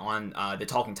Burcham on the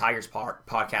Talking Tigers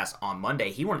podcast on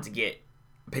Monday, he wanted to get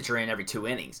a pitcher in every 2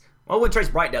 innings. Well, when Trace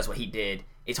Bright does what he did,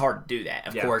 it's hard to do that.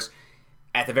 Of course,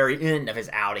 at the very end of his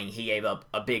outing, he gave up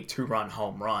a big 2-run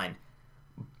home run.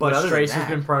 But Trace has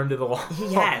been prone to the long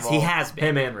He has been.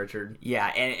 Him and Richard. Yeah,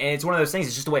 and it's one of those things.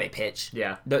 It's just the way they pitch.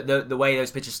 Yeah. The way those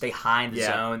pitchers stay high in the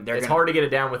zone. It's hard to get it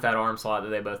down with that arm slot that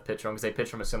they both pitch from because they pitch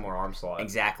from a similar arm slot.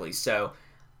 Exactly. So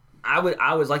I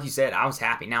was like you said, I was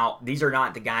happy. Now, these are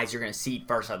not the guys you're going to see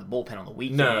first out of the bullpen on the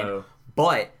weekend. No.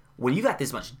 But when you got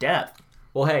this much depth,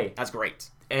 well, hey, that's great.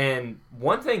 And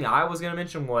one thing I was going to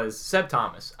mention was Seb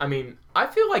Thomas. I mean, I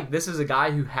feel like this is a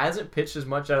guy who hasn't pitched as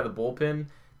much out of the bullpen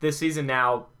this season.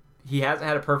 Now, he hasn't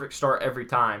had a perfect start every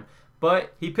time,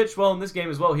 but he pitched well in this game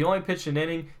as well. He only pitched an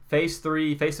inning, faced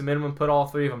a minimum, put all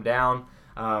 3 of them down.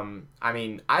 I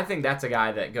mean, I think that's a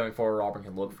guy that going forward Auburn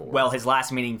can look for. Well, his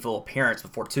last meaningful appearance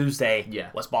before Tuesday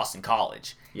was Boston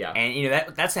College. Yeah. And, you know,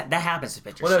 that happens to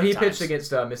pitchers. Well, no, sometimes. he pitched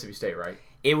against Mississippi State, right?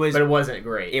 But it wasn't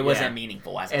great. It wasn't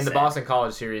meaningful, as I said. And the Boston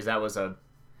College series, that was a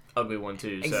ugly one,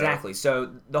 too. So. Exactly.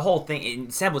 So the whole thing,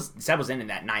 and Seb was in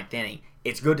that 9th inning.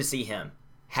 It's good to see him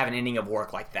have an inning of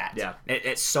work like that. Yeah.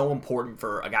 It's so important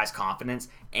for a guy's confidence.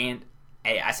 And,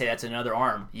 hey, I say that's another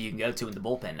arm you can go to in the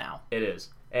bullpen now. It is.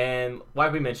 And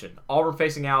like we mentioned, Auburn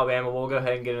facing Alabama. We'll go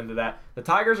ahead and get into that. The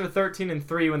Tigers are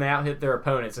 13-3 when they out-hit their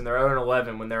opponents, and they're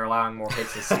 0-11 when they're allowing more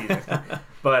hits this season.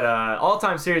 But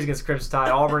all-time series against the Crimson Tide,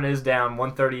 Auburn is down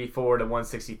 134 to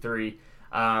 163.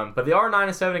 But they are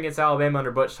 9-7 against Alabama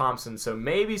under Butch Thompson, so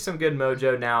maybe some good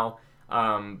mojo now.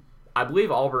 I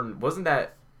believe Auburn, wasn't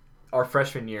that our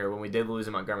freshman year when we did lose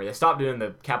in Montgomery? They stopped doing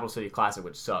the Capital City Classic,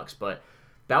 which sucks, but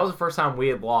that was the first time we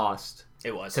had lost.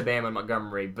 It was. To Bama and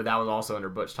Montgomery, but that was also under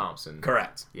Butch Thompson.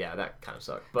 Correct. Yeah, that kind of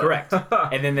sucked. But. Correct.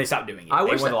 And then they stopped doing it.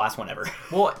 They won the last one ever.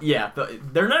 Well, yeah,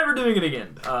 they're never doing it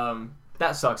again.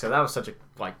 That sucks. That was such a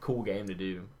cool game to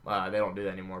do. They don't do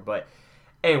that anymore. But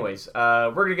anyways,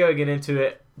 we're going to get into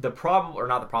it. They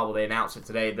announced it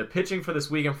today. The pitching for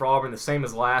this weekend for Auburn, the same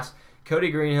as last.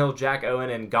 Cody Greenhill, Jack Owen,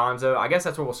 and Gonzo. I guess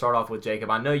that's where we'll start off with, Jacob.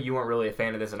 I know you weren't really a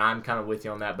fan of this, and I'm kind of with you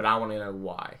on that, but I want to know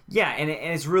why. Yeah, and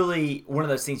it's really one of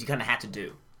those things you kind of have to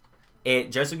do.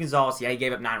 Joseph Gonzalez, he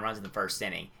gave up 9 runs in the first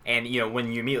inning. And,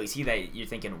 when you immediately see that, you're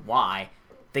thinking, why?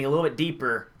 Think a little bit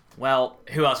deeper, well,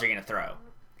 who else are you going to throw?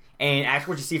 And after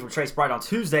what you see from Trace Bright on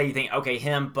Tuesday, you think, okay,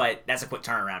 him, but that's a quick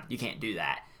turnaround. You can't do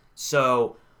that.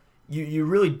 So you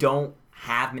really don't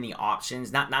have many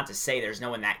options. Not to say there's no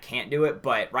one that can't do it,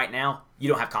 but right now, you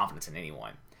don't have confidence in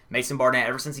anyone. Mason Barnett,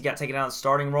 ever since he got taken out of the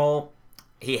starting role,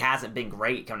 he hasn't been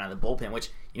great coming out of the bullpen, which,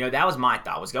 that was my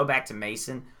thought, was go back to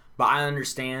Mason. But I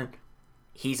understand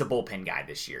he's a bullpen guy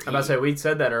this year. I'm about to say, we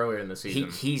said that earlier in the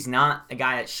season. He's not a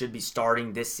guy that should be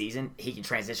starting this season. He can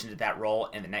transition to that role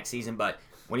in the next season, but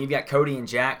when you've got Cody and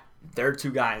Jack, they're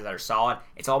 2 guys that are solid.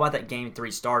 It's all about that Game 3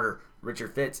 starter,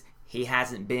 Richard Fitz. He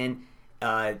hasn't been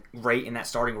great in that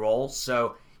starting role,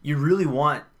 so you really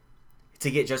want to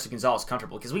get Joseph Gonzalez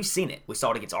comfortable because we've seen it. We saw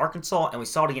it against Arkansas, and we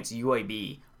saw it against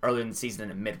UAB earlier in the season in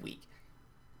the midweek.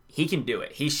 He can do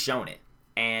it. He's shown it,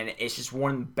 and it's just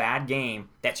one bad game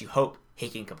that you hope he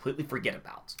can completely forget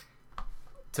about.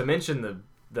 To mention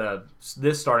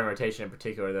this starting rotation in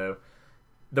particular, though,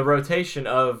 the rotation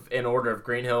in order of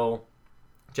Greenhill,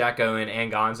 Jack Owen,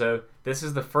 and Gonzo, this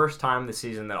is the first time this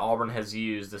season that Auburn has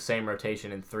used the same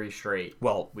rotation in 3 straight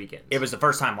weekends. It was the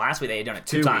first time last week they had done it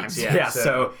 2 times. Weeks, yeah,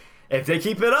 so if they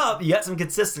keep it up, you got some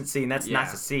consistency, and that's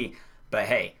nice to see. But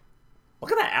hey,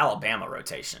 look at that Alabama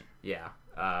rotation. Yeah.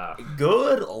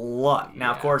 Good luck.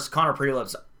 Now, of course, Connor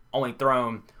Prelip's only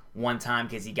thrown 1 time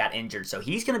because he got injured, so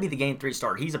he's going to be the Game 3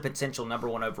 starter. He's a potential number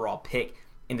 1 overall pick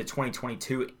in the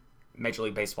 2022 Major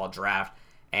League Baseball draft.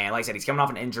 And like I said, he's coming off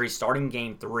an injury, starting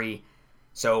Game 3.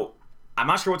 So I'm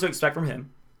not sure what to expect from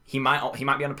him. He might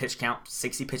be on a pitch count.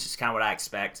 60 pitches is kind of what I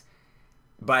expect.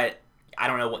 But I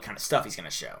don't know what kind of stuff he's going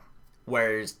to show.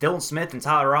 Whereas Dylan Smith and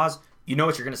Tyler Ross, you know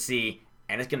what you're going to see,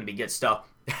 and it's going to be good stuff.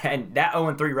 And that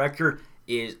 0-3 record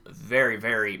is very,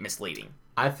 very misleading.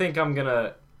 I think I'm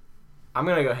gonna go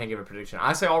ahead and give a prediction.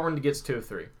 I say Auburn gets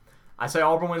 2-3. I say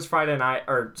Auburn wins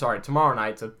tomorrow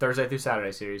night, so Thursday through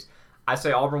Saturday series. I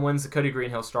say Auburn wins the Cody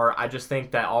Greenhill start. I just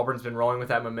think that Auburn's been rolling with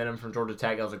that momentum from Georgia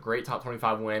Tech. That was a great top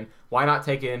 25 win. Why not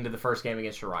take it into the first game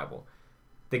against your rival?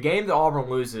 The game that Auburn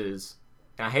loses,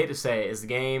 and I hate to say it, is the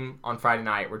game on Friday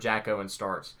night where Jack Owen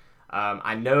starts.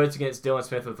 I know it's against Dylan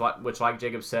Smith, which, like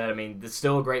Jacob said, I mean, it's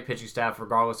still a great pitching staff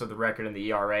regardless of the record and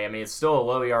the ERA. I mean, it's still a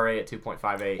low ERA at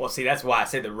 2.58. Well, see, that's why I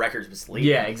say the record's misleading.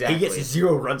 Yeah, exactly. He gets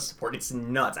 0 run support. It's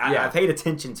nuts. I paid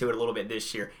attention to it a little bit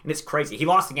this year, and it's crazy. He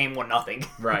lost the game 1-0.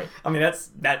 Right. I mean,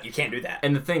 that you can't do that.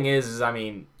 And the thing is, I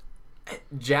mean,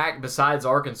 Jack, besides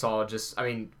Arkansas,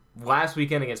 last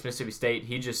weekend against Mississippi State,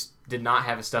 he just did not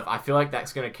have his stuff. I feel like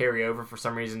that's going to carry over for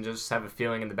some reason. Just have a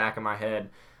feeling in the back of my head.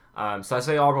 So I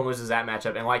say Auburn loses that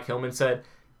matchup. And like Hillman said,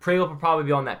 Prelip will probably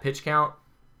be on that pitch count.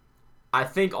 I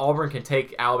think Auburn can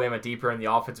take Alabama deeper in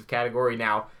the offensive category.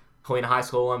 Now, Helena High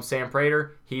School alum Sam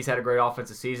Prater, he's had a great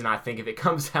offensive season. I think if it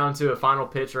comes down to a final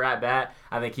pitch or at bat,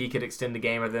 I think he could extend the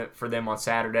game for them on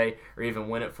Saturday or even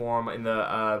win it for them in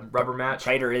the rubber match.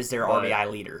 Prater is their RBI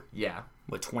leader. Yeah.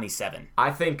 With 27.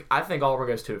 I think Auburn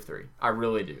goes 2-3. I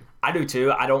really do. I do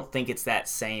too. I don't think it's that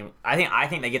same. I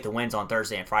think they get the wins on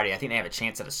Thursday and Friday. I think they have a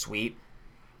chance at a sweep.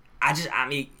 I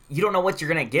mean, you don't know what you're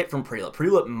going to get from Prelip.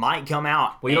 Prelip might come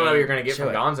out. Well, you don't know what you're going to get from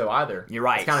Gonzo either. You're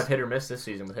right. It's kind of hit or miss this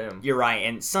season with him. You're right.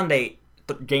 And Sunday,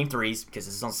 Game 3s, because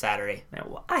this is on Saturday.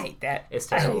 Well, I hate that. It's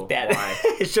terrible. I hate that.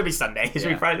 Why? It should be Sunday. It should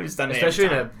be Friday. Sunday. Especially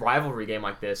in a rivalry game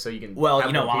like this, so you can. Well, have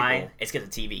you know more why? people. It's because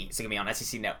of TV. It's going to be on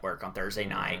SEC Network on Thursday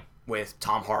night with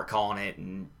Tom Hart calling it,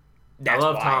 and that's I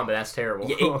love why. Tom, but that's terrible.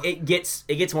 Yeah, it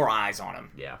gets more eyes on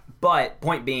him. Yeah. But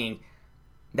point being,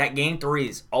 that Game 3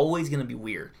 is always going to be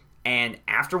weird. And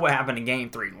after what happened in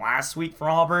Game 3 last week for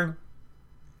Auburn,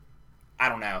 I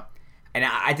don't know. And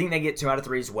I think they get 2 out of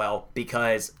 3 as well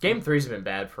because Game 3's been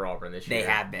bad for Auburn this year. they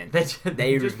have been.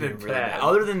 They've just been really bad.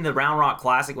 Other than the Round Rock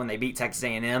Classic when they beat Texas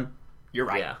A&M, you're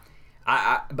right. Yeah.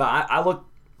 I look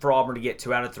for Auburn to get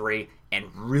 2 out of 3 and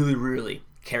really, really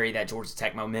carry that Georgia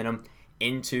Tech momentum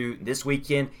into this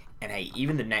weekend And hey,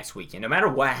 even the next weekend, no matter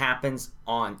what happens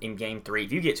in Game 3,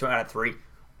 if you get 2 out of 3,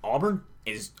 Auburn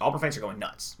fans are going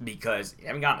nuts because they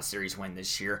haven't gotten a series win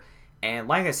this year. And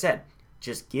like I said,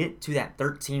 just get to that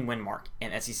 13-win mark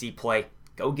in SEC play.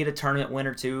 Go get a tournament win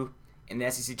or two in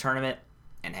the SEC tournament,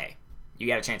 and hey, you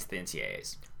got a chance at the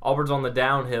NCAAs. Auburn's on the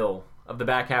downhill of the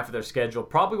back half of their schedule.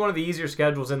 Probably one of the easier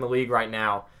schedules in the league right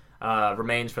now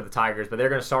remains for the Tigers, but they're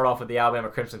going to start off with the Alabama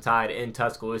Crimson Tide in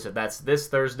Tuscaloosa. That's this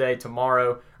Thursday,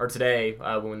 tomorrow, or today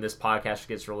when this podcast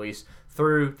gets released,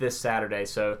 through this Saturday.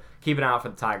 So keep an eye out for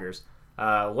the Tigers.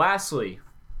 Lastly,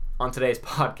 on today's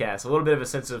podcast, a little bit of a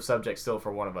sensitive subject still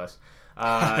for one of us.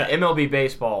 MLB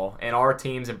baseball and our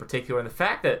teams in particular, and the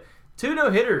fact that 2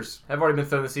 no-hitters have already been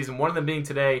thrown this season, one of them being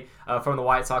today from the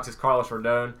White Sox is Carlos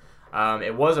Rodon.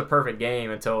 It was a perfect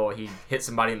game until he hit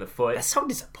somebody in the foot. That's so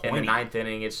disappointing. In the 9th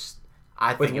inning.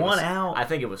 I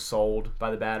think it was sold by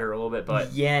the batter a little bit,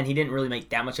 but yeah, and he didn't really make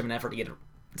that much of an effort to get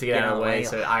out of the way.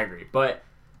 So I agree, but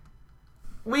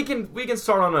we can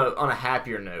start on a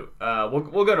happier note.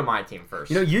 We'll go to my team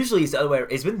first. Usually it's the other way.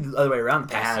 It's been the other way around the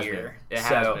past year. It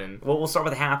has been. We'll start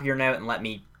with a happier note and let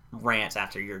me rant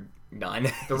after you're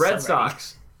done. The Red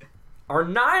Sox are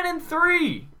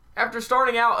 9-3 after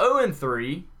starting out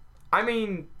 0-3. I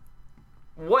mean,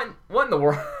 what in the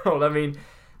world? I mean,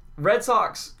 Red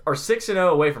Sox are 6-0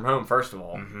 away from home. First of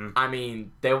all, I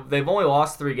mean they've only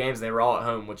lost 3 games. They were all at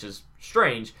home, which is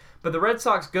strange. But the Red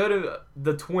Sox go to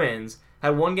the Twins.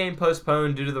 Had 1 game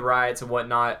postponed due to the riots and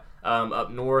whatnot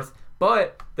up north.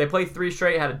 But they played 3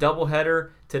 straight, had a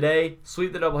doubleheader today,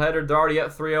 sweep the doubleheader. They're already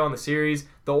up 3-0 in the series.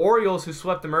 The Orioles, who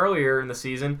swept them earlier in the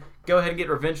season, go ahead and get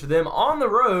revenge for them on the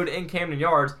road in Camden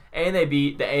Yards, and they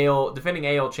beat the defending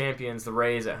AL champions, the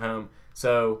Rays, at home.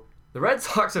 So the Red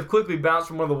Sox have quickly bounced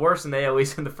from one of the worst in the AL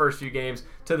East in the first few games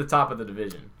to the top of the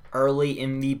division. Early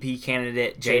MVP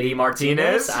candidate JD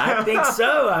Martinez? I think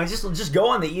so. I mean, just go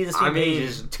on the ESPN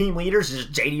pages. Team leaders,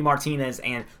 just JD Martinez,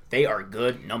 and they are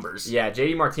good numbers. Yeah,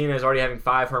 JD Martinez already having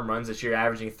 5 home runs this year,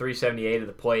 averaging .378 at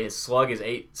the plate. His slug is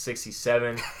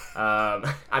 .867.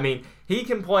 I mean, he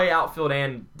can play outfield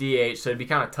and DH, so it'd be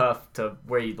kind of tough to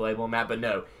where you'd label him at. But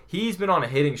no, he's been on a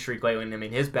hitting streak lately, and I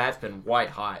mean, his bat's been white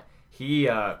hot.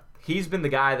 He's been the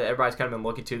guy that everybody's kind of been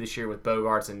looking to this year with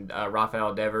Bogarts and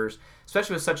Rafael Devers,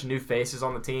 especially with such new faces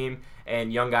on the team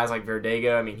and young guys like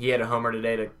Verdugo. I mean, he had a homer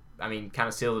today to, kind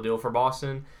of seal the deal for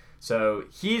Boston. So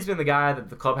he's been the guy that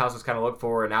the clubhouse was kind of looked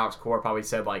for, and Alex Cora probably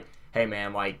said, like, hey,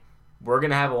 man, like, we're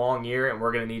going to have a long year, and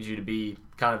we're going to need you to be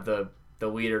kind of the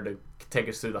leader to take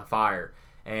us through the fire.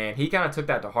 And he kind of took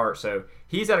that to heart. So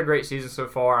he's had a great season so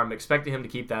far. I'm expecting him to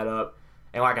keep that up.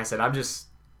 And like I said,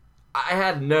 I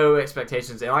had no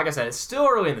expectations. And like I said, it's still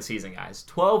early in the season, guys.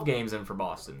 12 games in for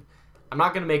Boston. I'm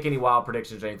not going to make any wild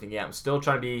predictions or anything yet. I'm still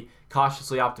trying to be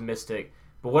cautiously optimistic.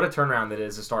 But what a turnaround that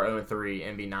is to start 0-3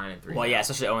 and be 9-3. Well, yeah,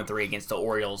 especially 0-3 against the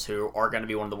Orioles, who are going to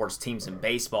be one of the worst teams in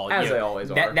baseball. As they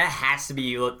always are. That has to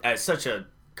be such a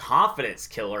confidence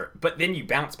killer. But then you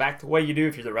bounce back the way you do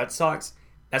if you're the Red Sox.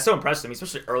 That's so impressive to me,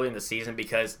 especially early in the season,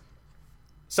 because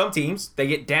some teams, they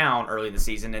get down early in the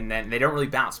season and then they don't really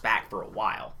bounce back for a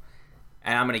while.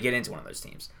 And I'm going to get into one of those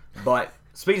teams. But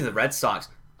speaking of the Red Sox,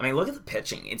 I mean, look at the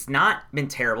pitching. It's not been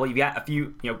terrible. You've got a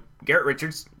few, Garrett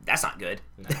Richards, that's not good.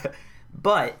 No.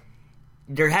 But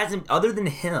there hasn't, other than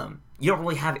him, you don't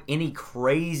really have any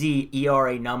crazy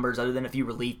ERA numbers other than a few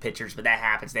relief pitchers, but that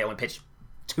happens. They only pitch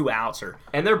 2 outs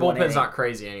and their bullpen's not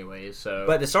crazy anyways. So,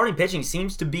 but the starting pitching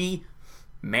seems to be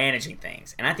managing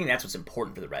things, and I think that's what's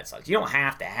important for the Red Sox. You don't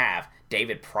have to have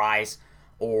David Price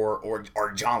or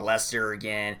John Lester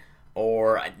again,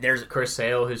 or there's Chris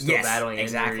Sale who's still battling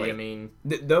injury. I mean,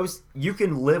 those you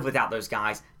can live without those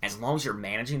guys as long as you're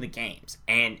managing the games,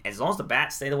 and as long as the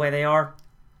bats stay the way they are,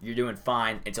 you're doing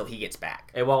fine until he gets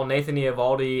back. And while Nathan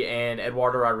Eovaldi and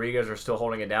Eduardo Rodriguez are still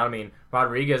holding it down, I mean,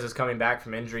 Rodriguez is coming back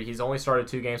from injury. He's only started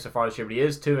 2 games so far this year, but he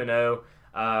is 2-0.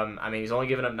 He's only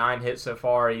given up 9 hits so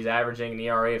far. He's averaging an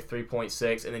ERA of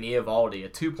 3.6, and then Eovaldi, a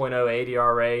 2.08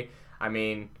 ERA. I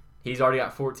mean, he's already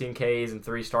got 14 Ks and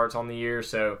 3 starts on the year,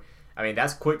 so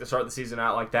that's quick to start the season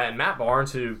out like that. And Matt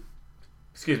Barnes, who,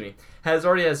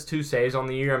 already has 2 saves on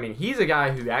the year. I mean, he's a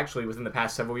guy who actually within the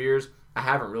past several years I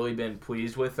haven't really been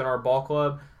pleased with in our ball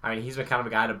club. I mean, he's been kind of a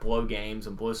guy to blow games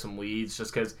and blow some leads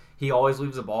just because he always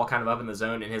leaves the ball kind of up in the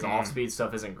zone and his off-speed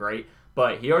stuff isn't great.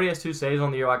 But he already has 2 saves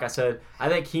on the year, like I said. I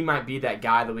think he might be that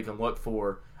guy that we can look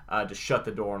for to shut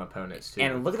the door on opponents, too.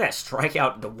 And look at that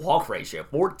strikeout to walk ratio,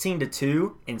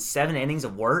 14-2 in 7 innings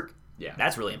of work. Yeah.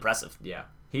 That's really impressive. Yeah.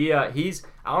 He's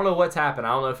I don't know what's happened.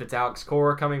 I don't know if it's Alex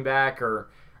Cora coming back or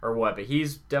what, but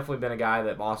he's definitely been a guy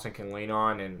that Boston can lean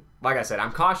on. And like I said,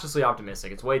 I'm cautiously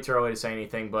optimistic. It's way too early to say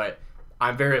anything, but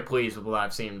I'm very pleased with what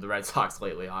I've seen of the Red Sox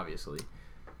lately, obviously.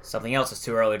 Something else that's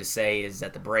too early to say is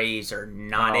that the Braves are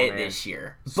not this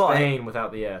year. Spain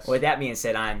without the S. With that being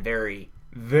said, I'm very,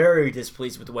 very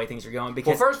displeased with the way things are going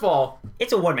because, first of all,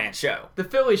 it's a one-man show. The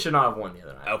Phillies should not have won the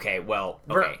other night. Okay.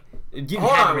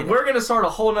 Hold on, we're going to start a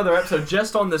whole other episode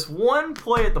just on this one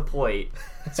play at the plate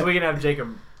so we can have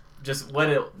Jacob just let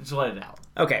it out.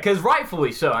 Okay. Because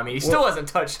rightfully so. I mean, he still hasn't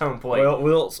touched home plate.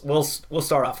 Well, we'll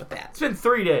start off with that. It's been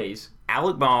 3 days.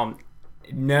 Alec Baum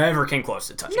never came close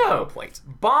to touching home plate.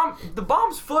 The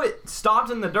Baum's foot stopped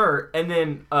in the dirt, and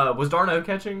then was Darno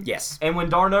catching? Yes. And when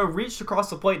Darno reached across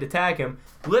the plate to tag him,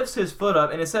 lifts his foot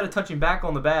up, and instead of touching back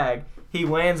on the bag, he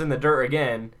lands in the dirt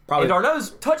again. And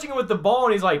Darno's touching him with the ball,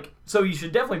 and he's like, so you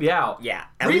should definitely be out. Yeah.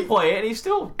 Replay it, and he's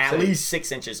still at least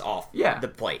 6 inches off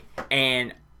the plate.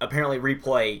 And apparently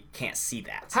replay can't see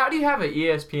that. How do you have an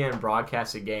ESPN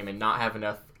broadcasted game and not have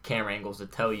enough camera angles to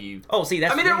tell you? Oh, see,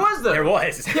 that's... there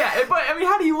was. Yeah, but I mean,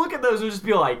 how do you look at those and just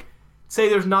be like, say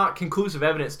there's not conclusive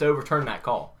evidence to overturn that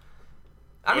call?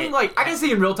 I mean, I can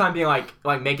see in real time being like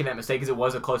making that mistake because it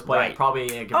was a close play. Right.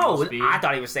 Probably in a speed. I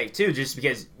thought he was safe too, just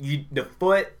because the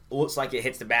foot looks like it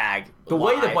hits the bag. The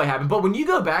way the play happened. But when you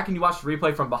go back and you watch the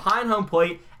replay from behind home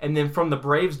plate and then from the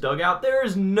Braves dugout, there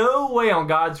is no way on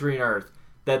God's green earth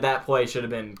that play should have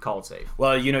been called safe.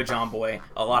 Well, you know John Boy.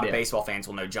 A lot of baseball fans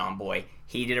will know John Boy.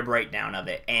 He did a breakdown of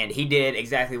it, and he did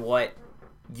exactly what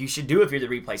you should do if you're the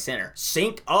replay center.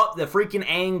 Sync up the freaking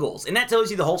angles, and that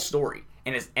tells you the whole story.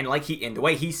 And the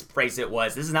way he phrased it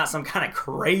was, this is not some kind of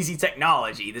crazy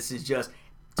technology. This is just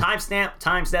time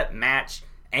step, match,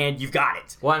 and you've got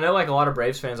it. Well, I know a lot of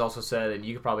Braves fans also said, and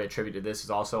you could probably attribute to this,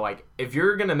 is also if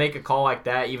you're going to make a call like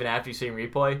that, even after you've seen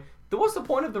replay, then what's the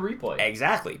point of the replay?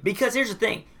 Exactly. Because here's the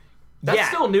thing. That's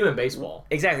still new in baseball.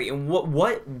 Exactly. And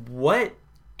what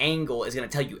angle is going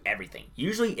to tell you everything?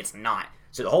 Usually it's not.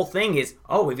 So the whole thing is,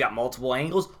 we've got multiple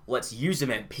angles. Let's use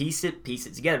them and piece it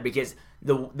together. Because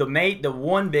the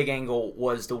one big angle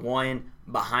was the one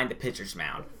behind the pitcher's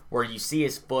mound, where you see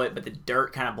his foot, but the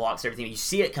dirt kind of blocks everything. You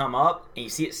see it come up and you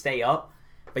see it stay up,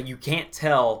 but you can't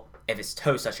tell if his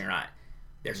toes touching or not.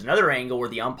 There's another angle where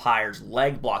the umpire's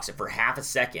leg blocks it for half a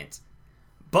second,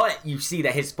 but you see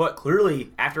that his foot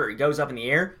clearly, after it goes up in the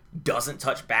air, doesn't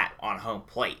touch back on home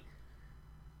plate.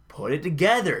 Put it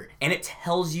together, and it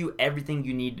tells you everything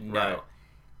you need to know. Right.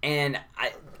 And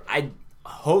I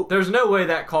hope... There's no way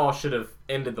that call should have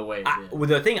ended the way it did. Well,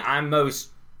 the thing I'm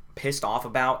most pissed off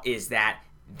about is that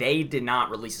they did not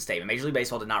release a statement. Major League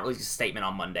Baseball did not release a statement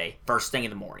on Monday, first thing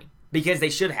in the morning, because they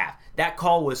should have. That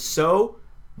call was so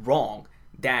wrong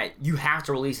that you have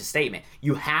to release a statement.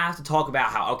 You have to talk about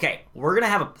how, we're going to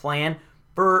have a plan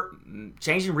for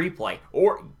changing replay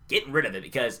or getting rid of it,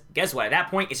 because guess what? At that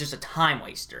point, it's just a time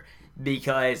waster,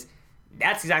 because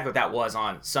that's exactly what that was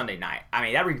on Sunday night. I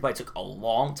mean, that replay took a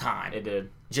long time. It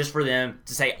did. Just for them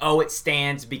to say, it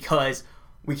stands, because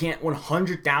we can't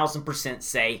 100,000%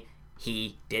 say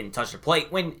he didn't touch the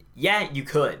plate, when, you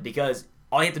could, because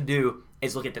all you have to do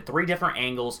is look at the 3 different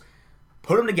angles,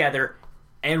 put them together,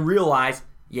 and realize,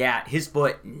 his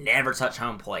foot never touched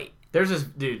home plate. There's this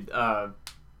video,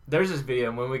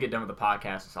 and when we get done with the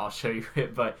podcast, I'll show you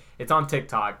it, but it's on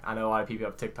TikTok. I know a lot of people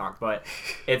have TikTok, but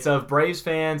it's of Braves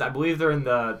fans. I believe they're in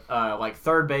the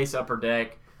third base upper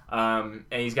deck, and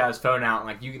he's got his phone out,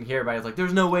 and you can hear everybody's like,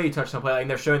 there's no way he touched home plate, and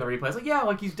they're showing the replay.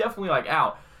 It's he's definitely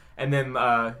out. And then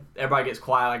everybody gets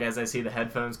quiet as they see the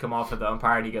headphones come off of the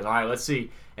umpire, and he goes, all right, let's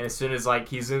see. And as soon as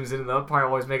he zooms in, and the umpire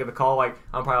always making the call,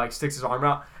 umpire sticks his arm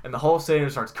out, and the whole stadium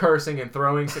starts cursing and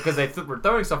throwing, because they were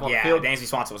throwing stuff on the field. Yeah, Dansby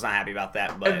Swanson was not happy about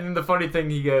that. But... And then the funny thing,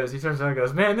 he turns around and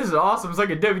goes, man, this is awesome. It's like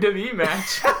a WWE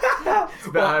match. It's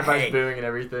about everybody's booing and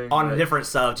everything. On a different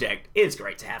subject, it's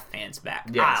great to have fans back.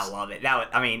 Yes. I love it.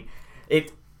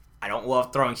 I don't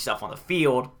love throwing stuff on the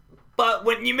field, but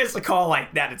when you miss a call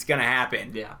like that, it's going to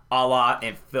happen. Yeah. A lot,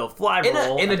 and Phil Fly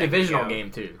roll. In a divisional game,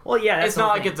 too. Well, yeah. It's not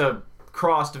like it's a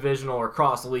cross-divisional or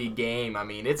cross-league game. I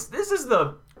mean, this is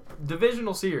the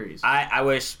divisional series. I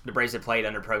wish the Braves had played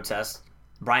under protest.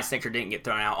 Brian Snitker didn't get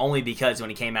thrown out, only because when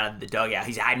he came out of the dugout,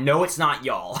 he said, I know it's not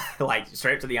y'all.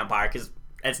 Straight up to the umpire, because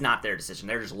it's not their decision.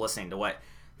 They're just listening to what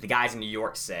the guys in New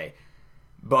York say.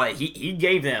 But he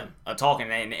gave them a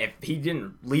talking, and if he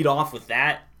didn't lead off with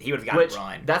that, he would have gotten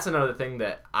run. That's another thing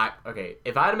that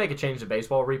if I had to make a change to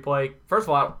baseball replay, first of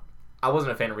all, I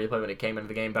wasn't a fan of replay when it came into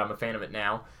the game, but I'm a fan of it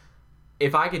now.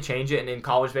 If I could change it, and in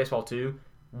college baseball too,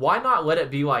 why not let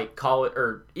it be college,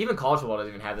 or even college football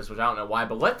doesn't even have this, which I don't know why,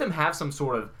 but let them have some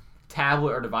sort of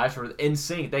tablet or device where in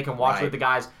sync they can watch with the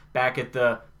guys back at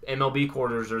the MLB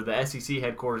quarters or the SEC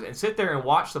headquarters and sit there and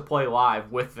watch the play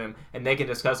live with them, and they can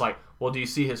discuss like, well, do you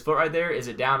see his foot right there? Is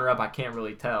it down or up? I can't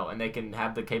really tell, and they can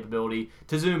have the capability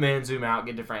to zoom in, zoom out,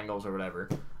 get different angles or whatever.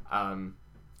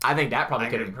 I think that probably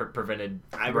could have prevented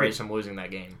the Braves from losing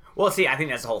that game. Well, see, I think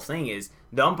that's the whole thing is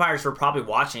the umpires were probably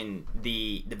watching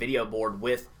the video board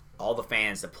with all the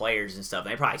fans, the players and stuff.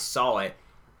 And they probably saw it.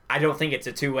 I don't think it's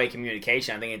a two-way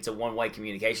communication. I think it's a one-way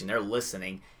communication. They're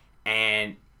listening,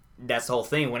 and that's the whole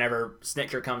thing. Whenever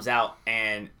Snitker comes out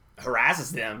and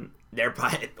harasses them, they're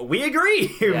probably, we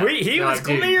agree. Yeah. He was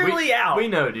clearly out. We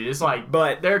know, dude. It's like,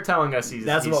 but they're telling us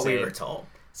that's what safe. We were told.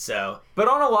 So, but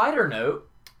on a lighter note,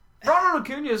 Ronald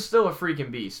Acuna is still a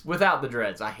freaking beast without the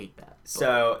dreads. I hate that.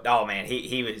 So, oh man,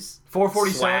 he was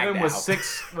 447 with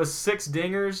six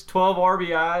dingers, 12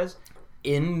 RBIs,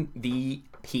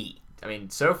 MVP. I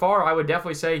mean, so far, I would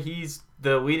definitely say he's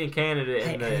the leading candidate.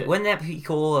 Hey, wouldn't that be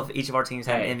cool if each of our teams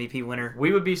had an MVP winner?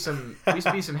 We would be some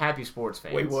happy sports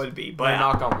fans. We would be, but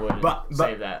knock on wood. But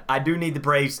save that. I do need the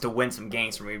Braves to win some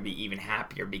games for me to be even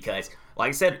happier because, like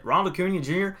I said, Ronald Acuna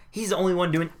Jr. He's the only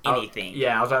one doing anything.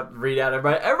 Yeah, I was about to read out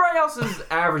everybody else's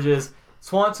averages.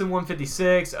 Swanson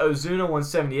 156, Ozuna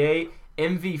 178,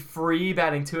 MV Free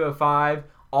batting 205,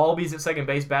 Albies at second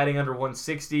base batting under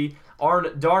 160.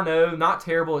 Darno, not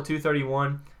terrible at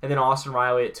 231, and then Austin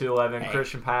Riley at 211. Hey.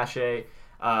 Christian Pache,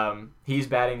 he's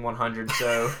batting 100.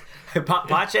 So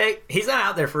Pache, he's not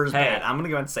out there for his bat. I'm gonna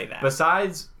go ahead and say that.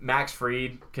 Besides Max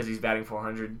Fried, because he's batting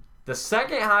 400, the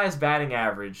second highest batting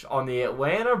average on the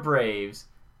Atlanta Braves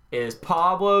is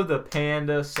Pablo the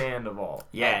Panda Sandoval.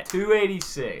 Yeah, at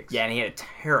 286. Yeah, and he had a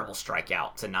terrible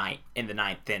strikeout tonight in the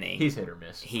ninth inning. He's hit or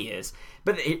miss. He is.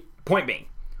 But point being,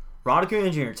 Ronald Acuna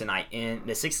Jr. tonight in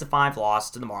the 6-5 loss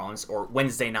to the Marlins, or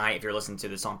Wednesday night if you're listening to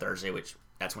this on Thursday, which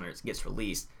that's when it gets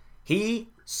released. He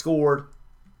scored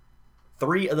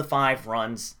 3 of the 5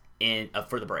 runs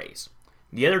for the Braves.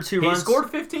 The other 2 runs... He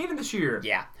scored 15 in this year.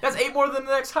 Yeah. That's 8 more than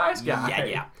the next highest guy.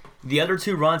 Yeah. The other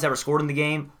 2 runs that were scored in the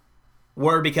game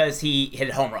were because he hit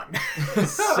a home run.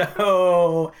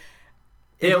 So...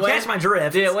 catch my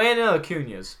drift. The Atlanta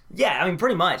Acunas. Yeah, I mean,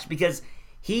 pretty much, because...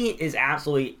 He is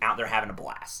absolutely out there having a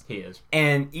blast. He is.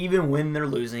 And even when they're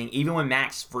losing, even when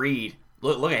Max Fried,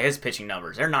 look at his pitching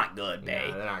numbers. They're not good,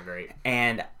 babe. No, they're not great.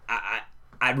 And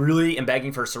I really am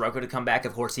begging for Soroka to come back.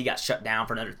 Of course, he got shut down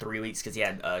for another 3 weeks because he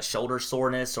had shoulder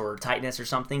soreness or tightness or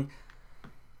something.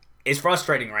 It's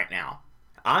frustrating right now.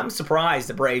 I'm surprised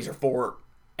the Braves are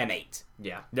 4-8.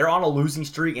 Yeah. They're on a losing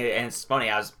streak, and it's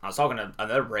funny. I was talking to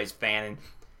another Braves fan, and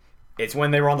it's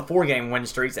when they were on the 4-game winning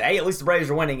streak. Said, hey, at least the Braves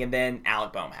are winning, and then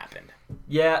Alec Boehm happened.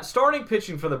 Yeah, starting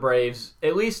pitching for the Braves,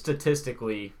 at least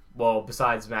statistically, well,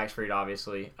 besides Max Fried,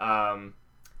 obviously,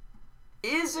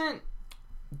 isn't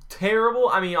terrible.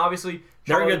 I mean, obviously...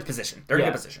 They're in a good position. They're in a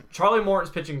good position. Charlie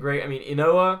Morton's pitching great. I mean,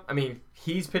 Inoa,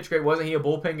 he's pitched great. Wasn't he a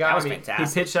bullpen guy? That was fantastic.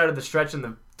 He pitched out of the stretch in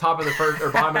the top of the first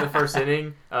or bottom of the first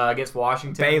inning against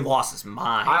Washington. Bay lost his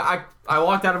mind. I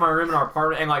walked out of my room in our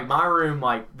apartment, and like my room,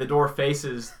 like the door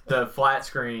faces the flat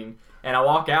screen, and I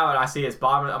walk out and I see his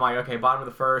bottom. I'm like, okay, bottom of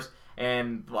the first,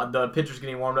 and the pitcher's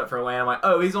getting warmed up for Atlanta. I'm like,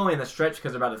 oh, he's only in the stretch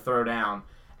because they're about to throw down,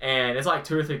 and it's like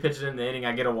 2 or 3 pitches in the inning.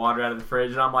 I get a water out of the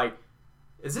fridge, and I'm like,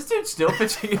 is this dude still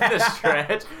pitching in the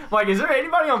stretch? I'm like, is there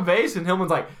anybody on base? And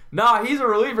Hillman's like, nah, he's a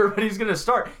reliever, but he's going to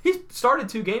start. He's started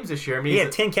 2 games this year. I mean, he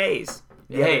had 10 Ks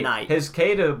the other night. His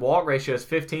K to walk ratio is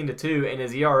 15-2, and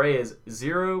his ERA is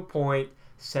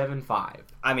 0.75.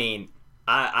 I mean,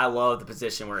 I love the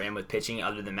position we're in with pitching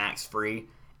other than Max Fried.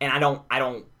 And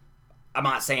I'm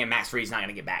not saying Max Fried's not going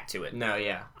to get back to it. No,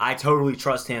 yeah. I totally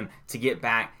trust him to get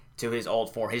back to his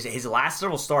old form. His last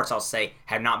several starts, I'll say,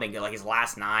 have not been good. Like his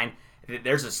last 9,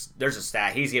 there's a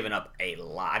stat. He's given up a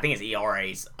lot. I think his ERA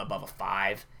is above a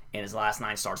 5 in his last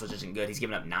 9 starts, which isn't good. He's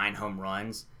given up 9 home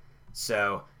runs.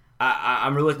 So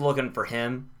I'm really looking for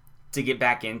him to get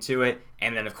back into it.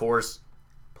 And then, of course,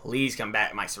 please come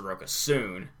back, Mike Soroka,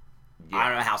 soon. Yeah. I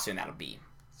don't know how soon that'll be.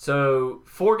 So,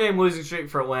 4-game losing streak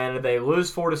for Atlanta. They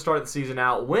lose 4 to start the season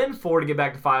out, win 4 to get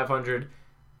back to 500,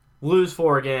 lose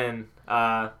 4 again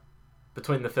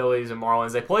between the Phillies and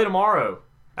Marlins. They play tomorrow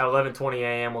at 11:20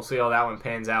 a.m. We'll see how that one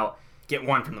pans out. Get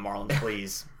 1 from the Marlins,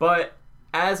 please. But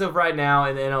as of right now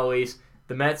in the NL East,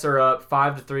 the Mets are up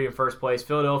 5-3 in first place.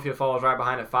 Philadelphia follows right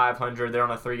behind at 500. They're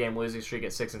on a 3-game losing streak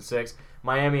at 6-6.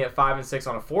 Miami at 5-6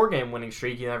 on a 4-game winning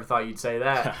streak. You never thought you'd say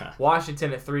that.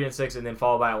 Washington at 3-6, and then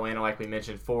followed by Atlanta, like we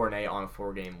mentioned, 4-8 on a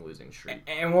 4-game losing streak.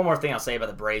 And one more thing I'll say about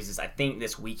the Braves is I think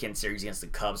this weekend series against the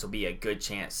Cubs will be a good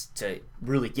chance to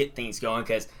really get things going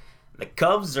because the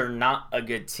Cubs are not a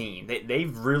good team.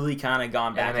 They've really kind of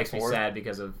gone back and forth. That makes me sad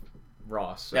because of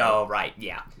Ross. So. Oh, right,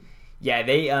 yeah. Yeah,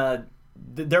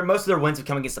 most of their wins have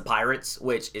come against the Pirates,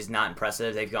 which is not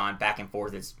impressive. They've gone back and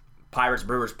forth. It's Pirates,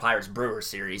 Brewers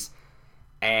series.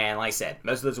 And like I said,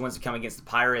 most of those wins have come against the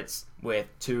Pirates with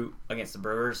 2 against the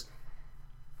Brewers.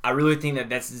 I really think that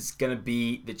this is going to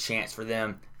be the chance for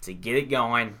them to get it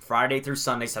going Friday through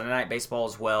Sunday night baseball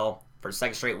as well for the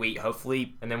second straight week.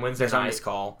 Hopefully, and then Wednesday night, this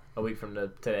call a week from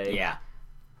today. Yeah.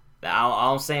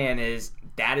 All I'm saying is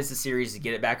that is the series to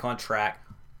get it back on track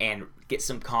and get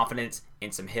some confidence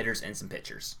in some hitters and some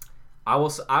pitchers. I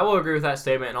will agree with that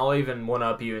statement, and I'll even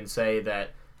one-up you and say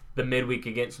that the midweek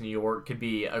against New York could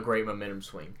be a great momentum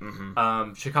swing.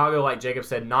 Mm-hmm. Chicago, like Jacob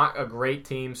said, not a great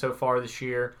team so far this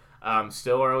year.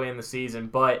 Still early in the season,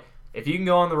 but if you can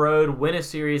go on the road, win a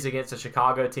series against a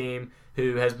Chicago team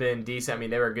who has been decent. I mean,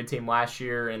 they were a good team last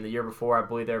year, and the year before, I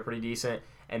believe they were pretty decent.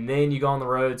 And then you go on the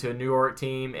road to a New York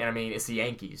team, and I mean, it's the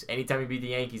Yankees. Anytime you beat the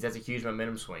Yankees, that's a huge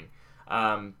momentum swing.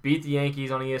 Beat the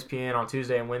Yankees on ESPN on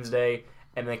Tuesday and Wednesday,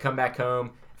 and then come back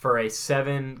home for a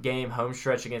 7-game home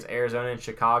stretch against Arizona and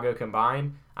Chicago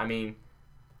combined. I mean,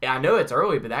 I know it's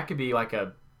early, but that could be like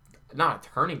not a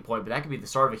turning point, but that could be the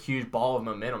start of a huge ball of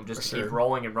momentum just to keep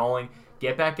rolling and rolling.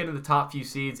 Get back into the top few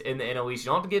seeds in the NL East. You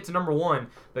don't have to get to number 1,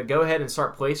 but go ahead and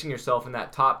start placing yourself in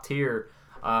that top tier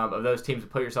of those teams to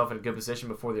put yourself in a good position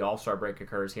before the All-Star break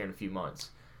occurs here in a few months.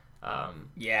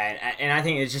 Yeah, and I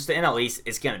think it's just the NL East.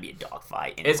 It's going to be a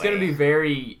dogfight. It's going to be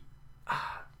very.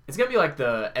 It's going to be like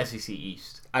the SEC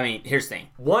East. I mean, here's the thing: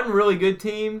 one really good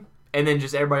team, and then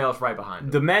just everybody else right behind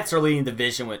them. The Mets are leading the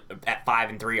division at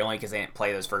 5-3 only because they didn't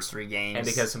play those first 3 games, and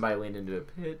because somebody leaned into a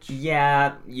pitch.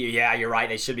 Yeah, you're right.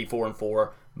 They should be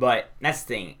 4-4, but that's the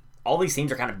thing. All these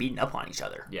teams are kind of beating up on each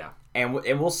other. Yeah, and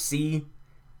we'll see.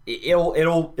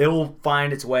 It'll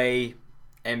find its way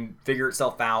and figure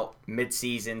itself out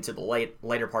mid-season to the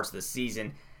later parts of the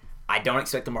season. I don't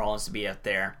expect the Marlins to be up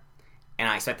there, and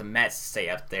I expect the Mets to stay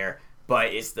up there. But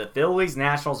it's the Phillies,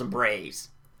 Nationals, and Braves.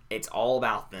 It's all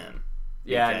about them.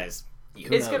 Yeah,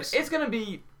 because it's gonna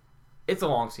be. It's a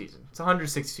long season. It's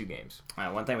 162 games.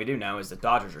 One thing we do know is the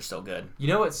Dodgers are still good. You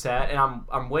know what's sad, and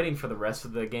I'm waiting for the rest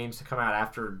of the games to come out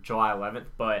after July 11th.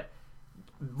 But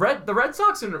the Red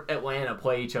Sox and Atlanta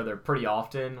play each other pretty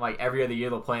often. Like every other year,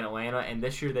 they'll play in Atlanta, and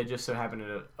this year they just so happen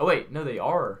to. Oh wait, no, they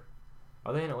are.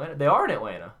 Are they in Atlanta? They are in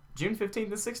Atlanta. June 15th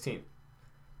and 16th.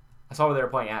 I saw where they were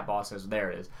playing at Boston. So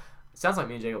there it is. Sounds like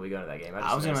me and Jake will be going to that game.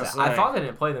 I thought they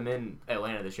didn't play them in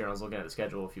Atlanta this year. I was looking at the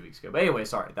schedule a few weeks ago. But anyway,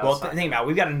 sorry. Think about it.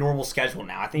 We've got a normal schedule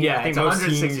now. I think most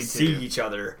teams see each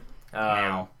other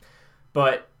now.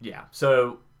 But yeah,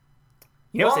 so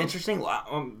you know what's interesting?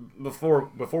 Before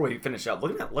we finish up,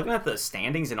 looking at the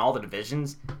standings in all the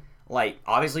divisions, like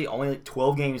obviously only like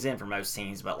 12 games in for most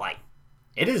teams, but like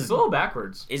it's a little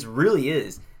backwards. It really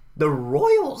is. The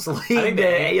Royals lead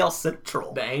the AL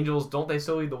Central. The Angels, don't they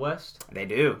still lead the West? They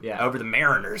do. Yeah. Over the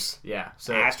Mariners. Yeah.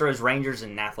 So Astros, Rangers,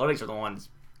 and Athletics are the ones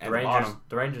at the bottom.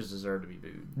 The Rangers deserve to be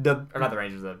booed. Or not the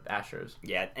Rangers, the Astros.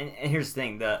 Yeah, and here's the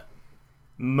thing.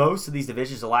 Most of these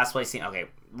divisions, the last place team, okay,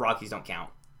 Rockies don't count,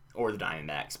 or the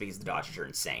Diamondbacks because the Dodgers are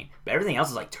insane. But everything else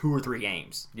is like 2 or 3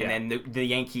 games. Yeah. And then the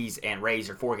Yankees and Rays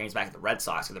are 4 games back at the Red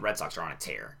Sox, because the Red Sox are on a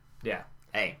tear. Yeah.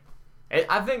 Hey.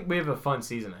 I think we have a fun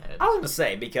season ahead. I was going to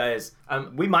say, because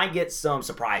we might get some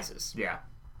surprises. Yeah.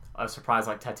 A surprise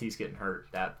like Tatis getting hurt.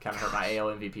 That kind of hurt my AL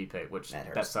MVP pick, which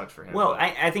that sucks for him. Well,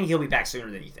 I think he'll be back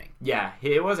sooner than you think. Yeah.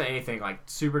 It wasn't anything like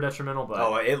super detrimental, but...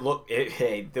 Oh,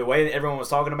 the way that everyone was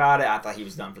talking about it, I thought he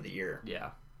was done for the year.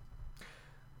 Yeah.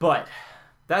 But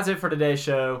that's it for today's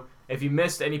show. If you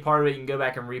missed any part of it, you can go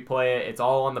back and replay it. It's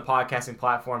all on the podcasting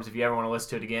platforms if you ever want to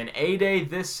listen to it again. A-Day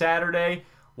this Saturday.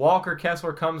 Walker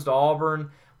Kessler comes to Auburn.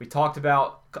 We talked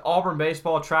about Auburn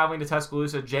baseball traveling to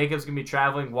Tuscaloosa. Jacob's going to be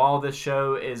traveling while this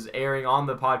show is airing on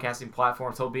the podcasting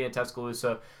platforms. He'll be in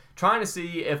Tuscaloosa trying to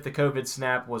see if the COVID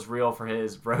snap was real for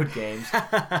his road games.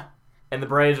 And the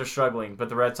Braves are struggling, but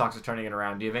the Red Sox are turning it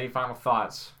around. Do you have any final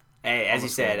thoughts? Hey, as you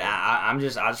said, I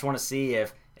just want to see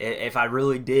if I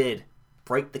really did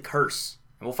break the curse.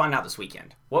 And we'll find out this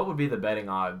weekend. What would be the betting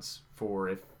odds for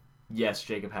if, yes,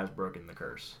 Jacob has broken the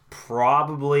curse?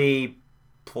 Probably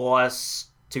plus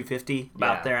 250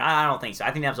 about there. I don't think so.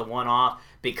 I think that was a one-off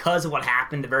because of what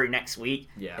happened the very next week.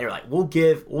 Yeah. They were like, we'll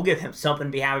give him something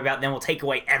to be happy about, then we'll take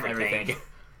away everything.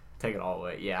 Take it all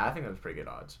away. Yeah, I think that was pretty good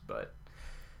odds. But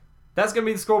that's going to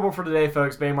be the scoreboard for today,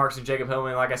 folks. Bay Marks and Jacob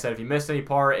Hillman. Like I said, if you missed any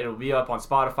part, it'll be up on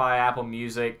Spotify, Apple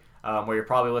Music, where you're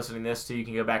probably listening to this to. You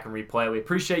can go back and replay it. We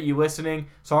appreciate you listening.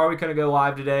 Sorry we couldn't go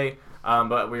live today,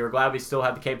 but we were glad we still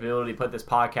had the capability to put this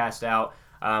podcast out.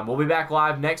 We'll be back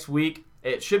live next week.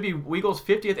 It should be Weagle's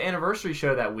 50th anniversary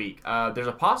show that week. There's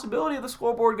a possibility of the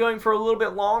scoreboard going for a little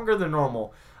bit longer than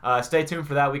normal. stay tuned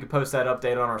for that. We can post that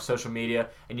update on our social media,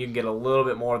 and you can get a little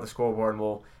bit more of the scoreboard, and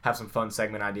we'll have some fun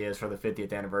segment ideas for the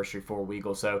 50th anniversary for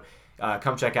Weagle. So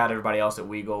come check out everybody else at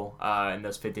Weagle in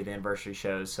those 50th anniversary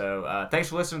shows. So thanks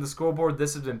for listening to the scoreboard.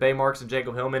 This has been Bay Marks and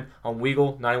Jacob Hillman on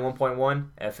Weagle 91.1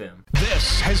 FM.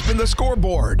 This has been the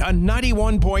scoreboard on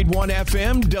 91.1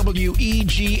 FM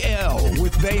WEGL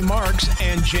with Bay Marks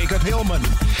and Jacob Hillman.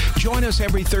 Join us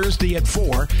every Thursday at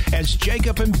 4 as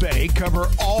Jacob and Bay cover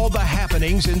all the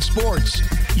happenings in sports.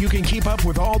 You can keep up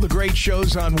with all the great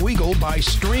shows on Weagle by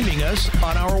streaming us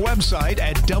on our website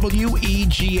at weglfm.com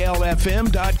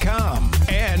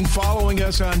and following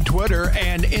us on Twitter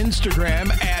and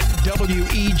Instagram at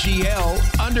WEGL_AU.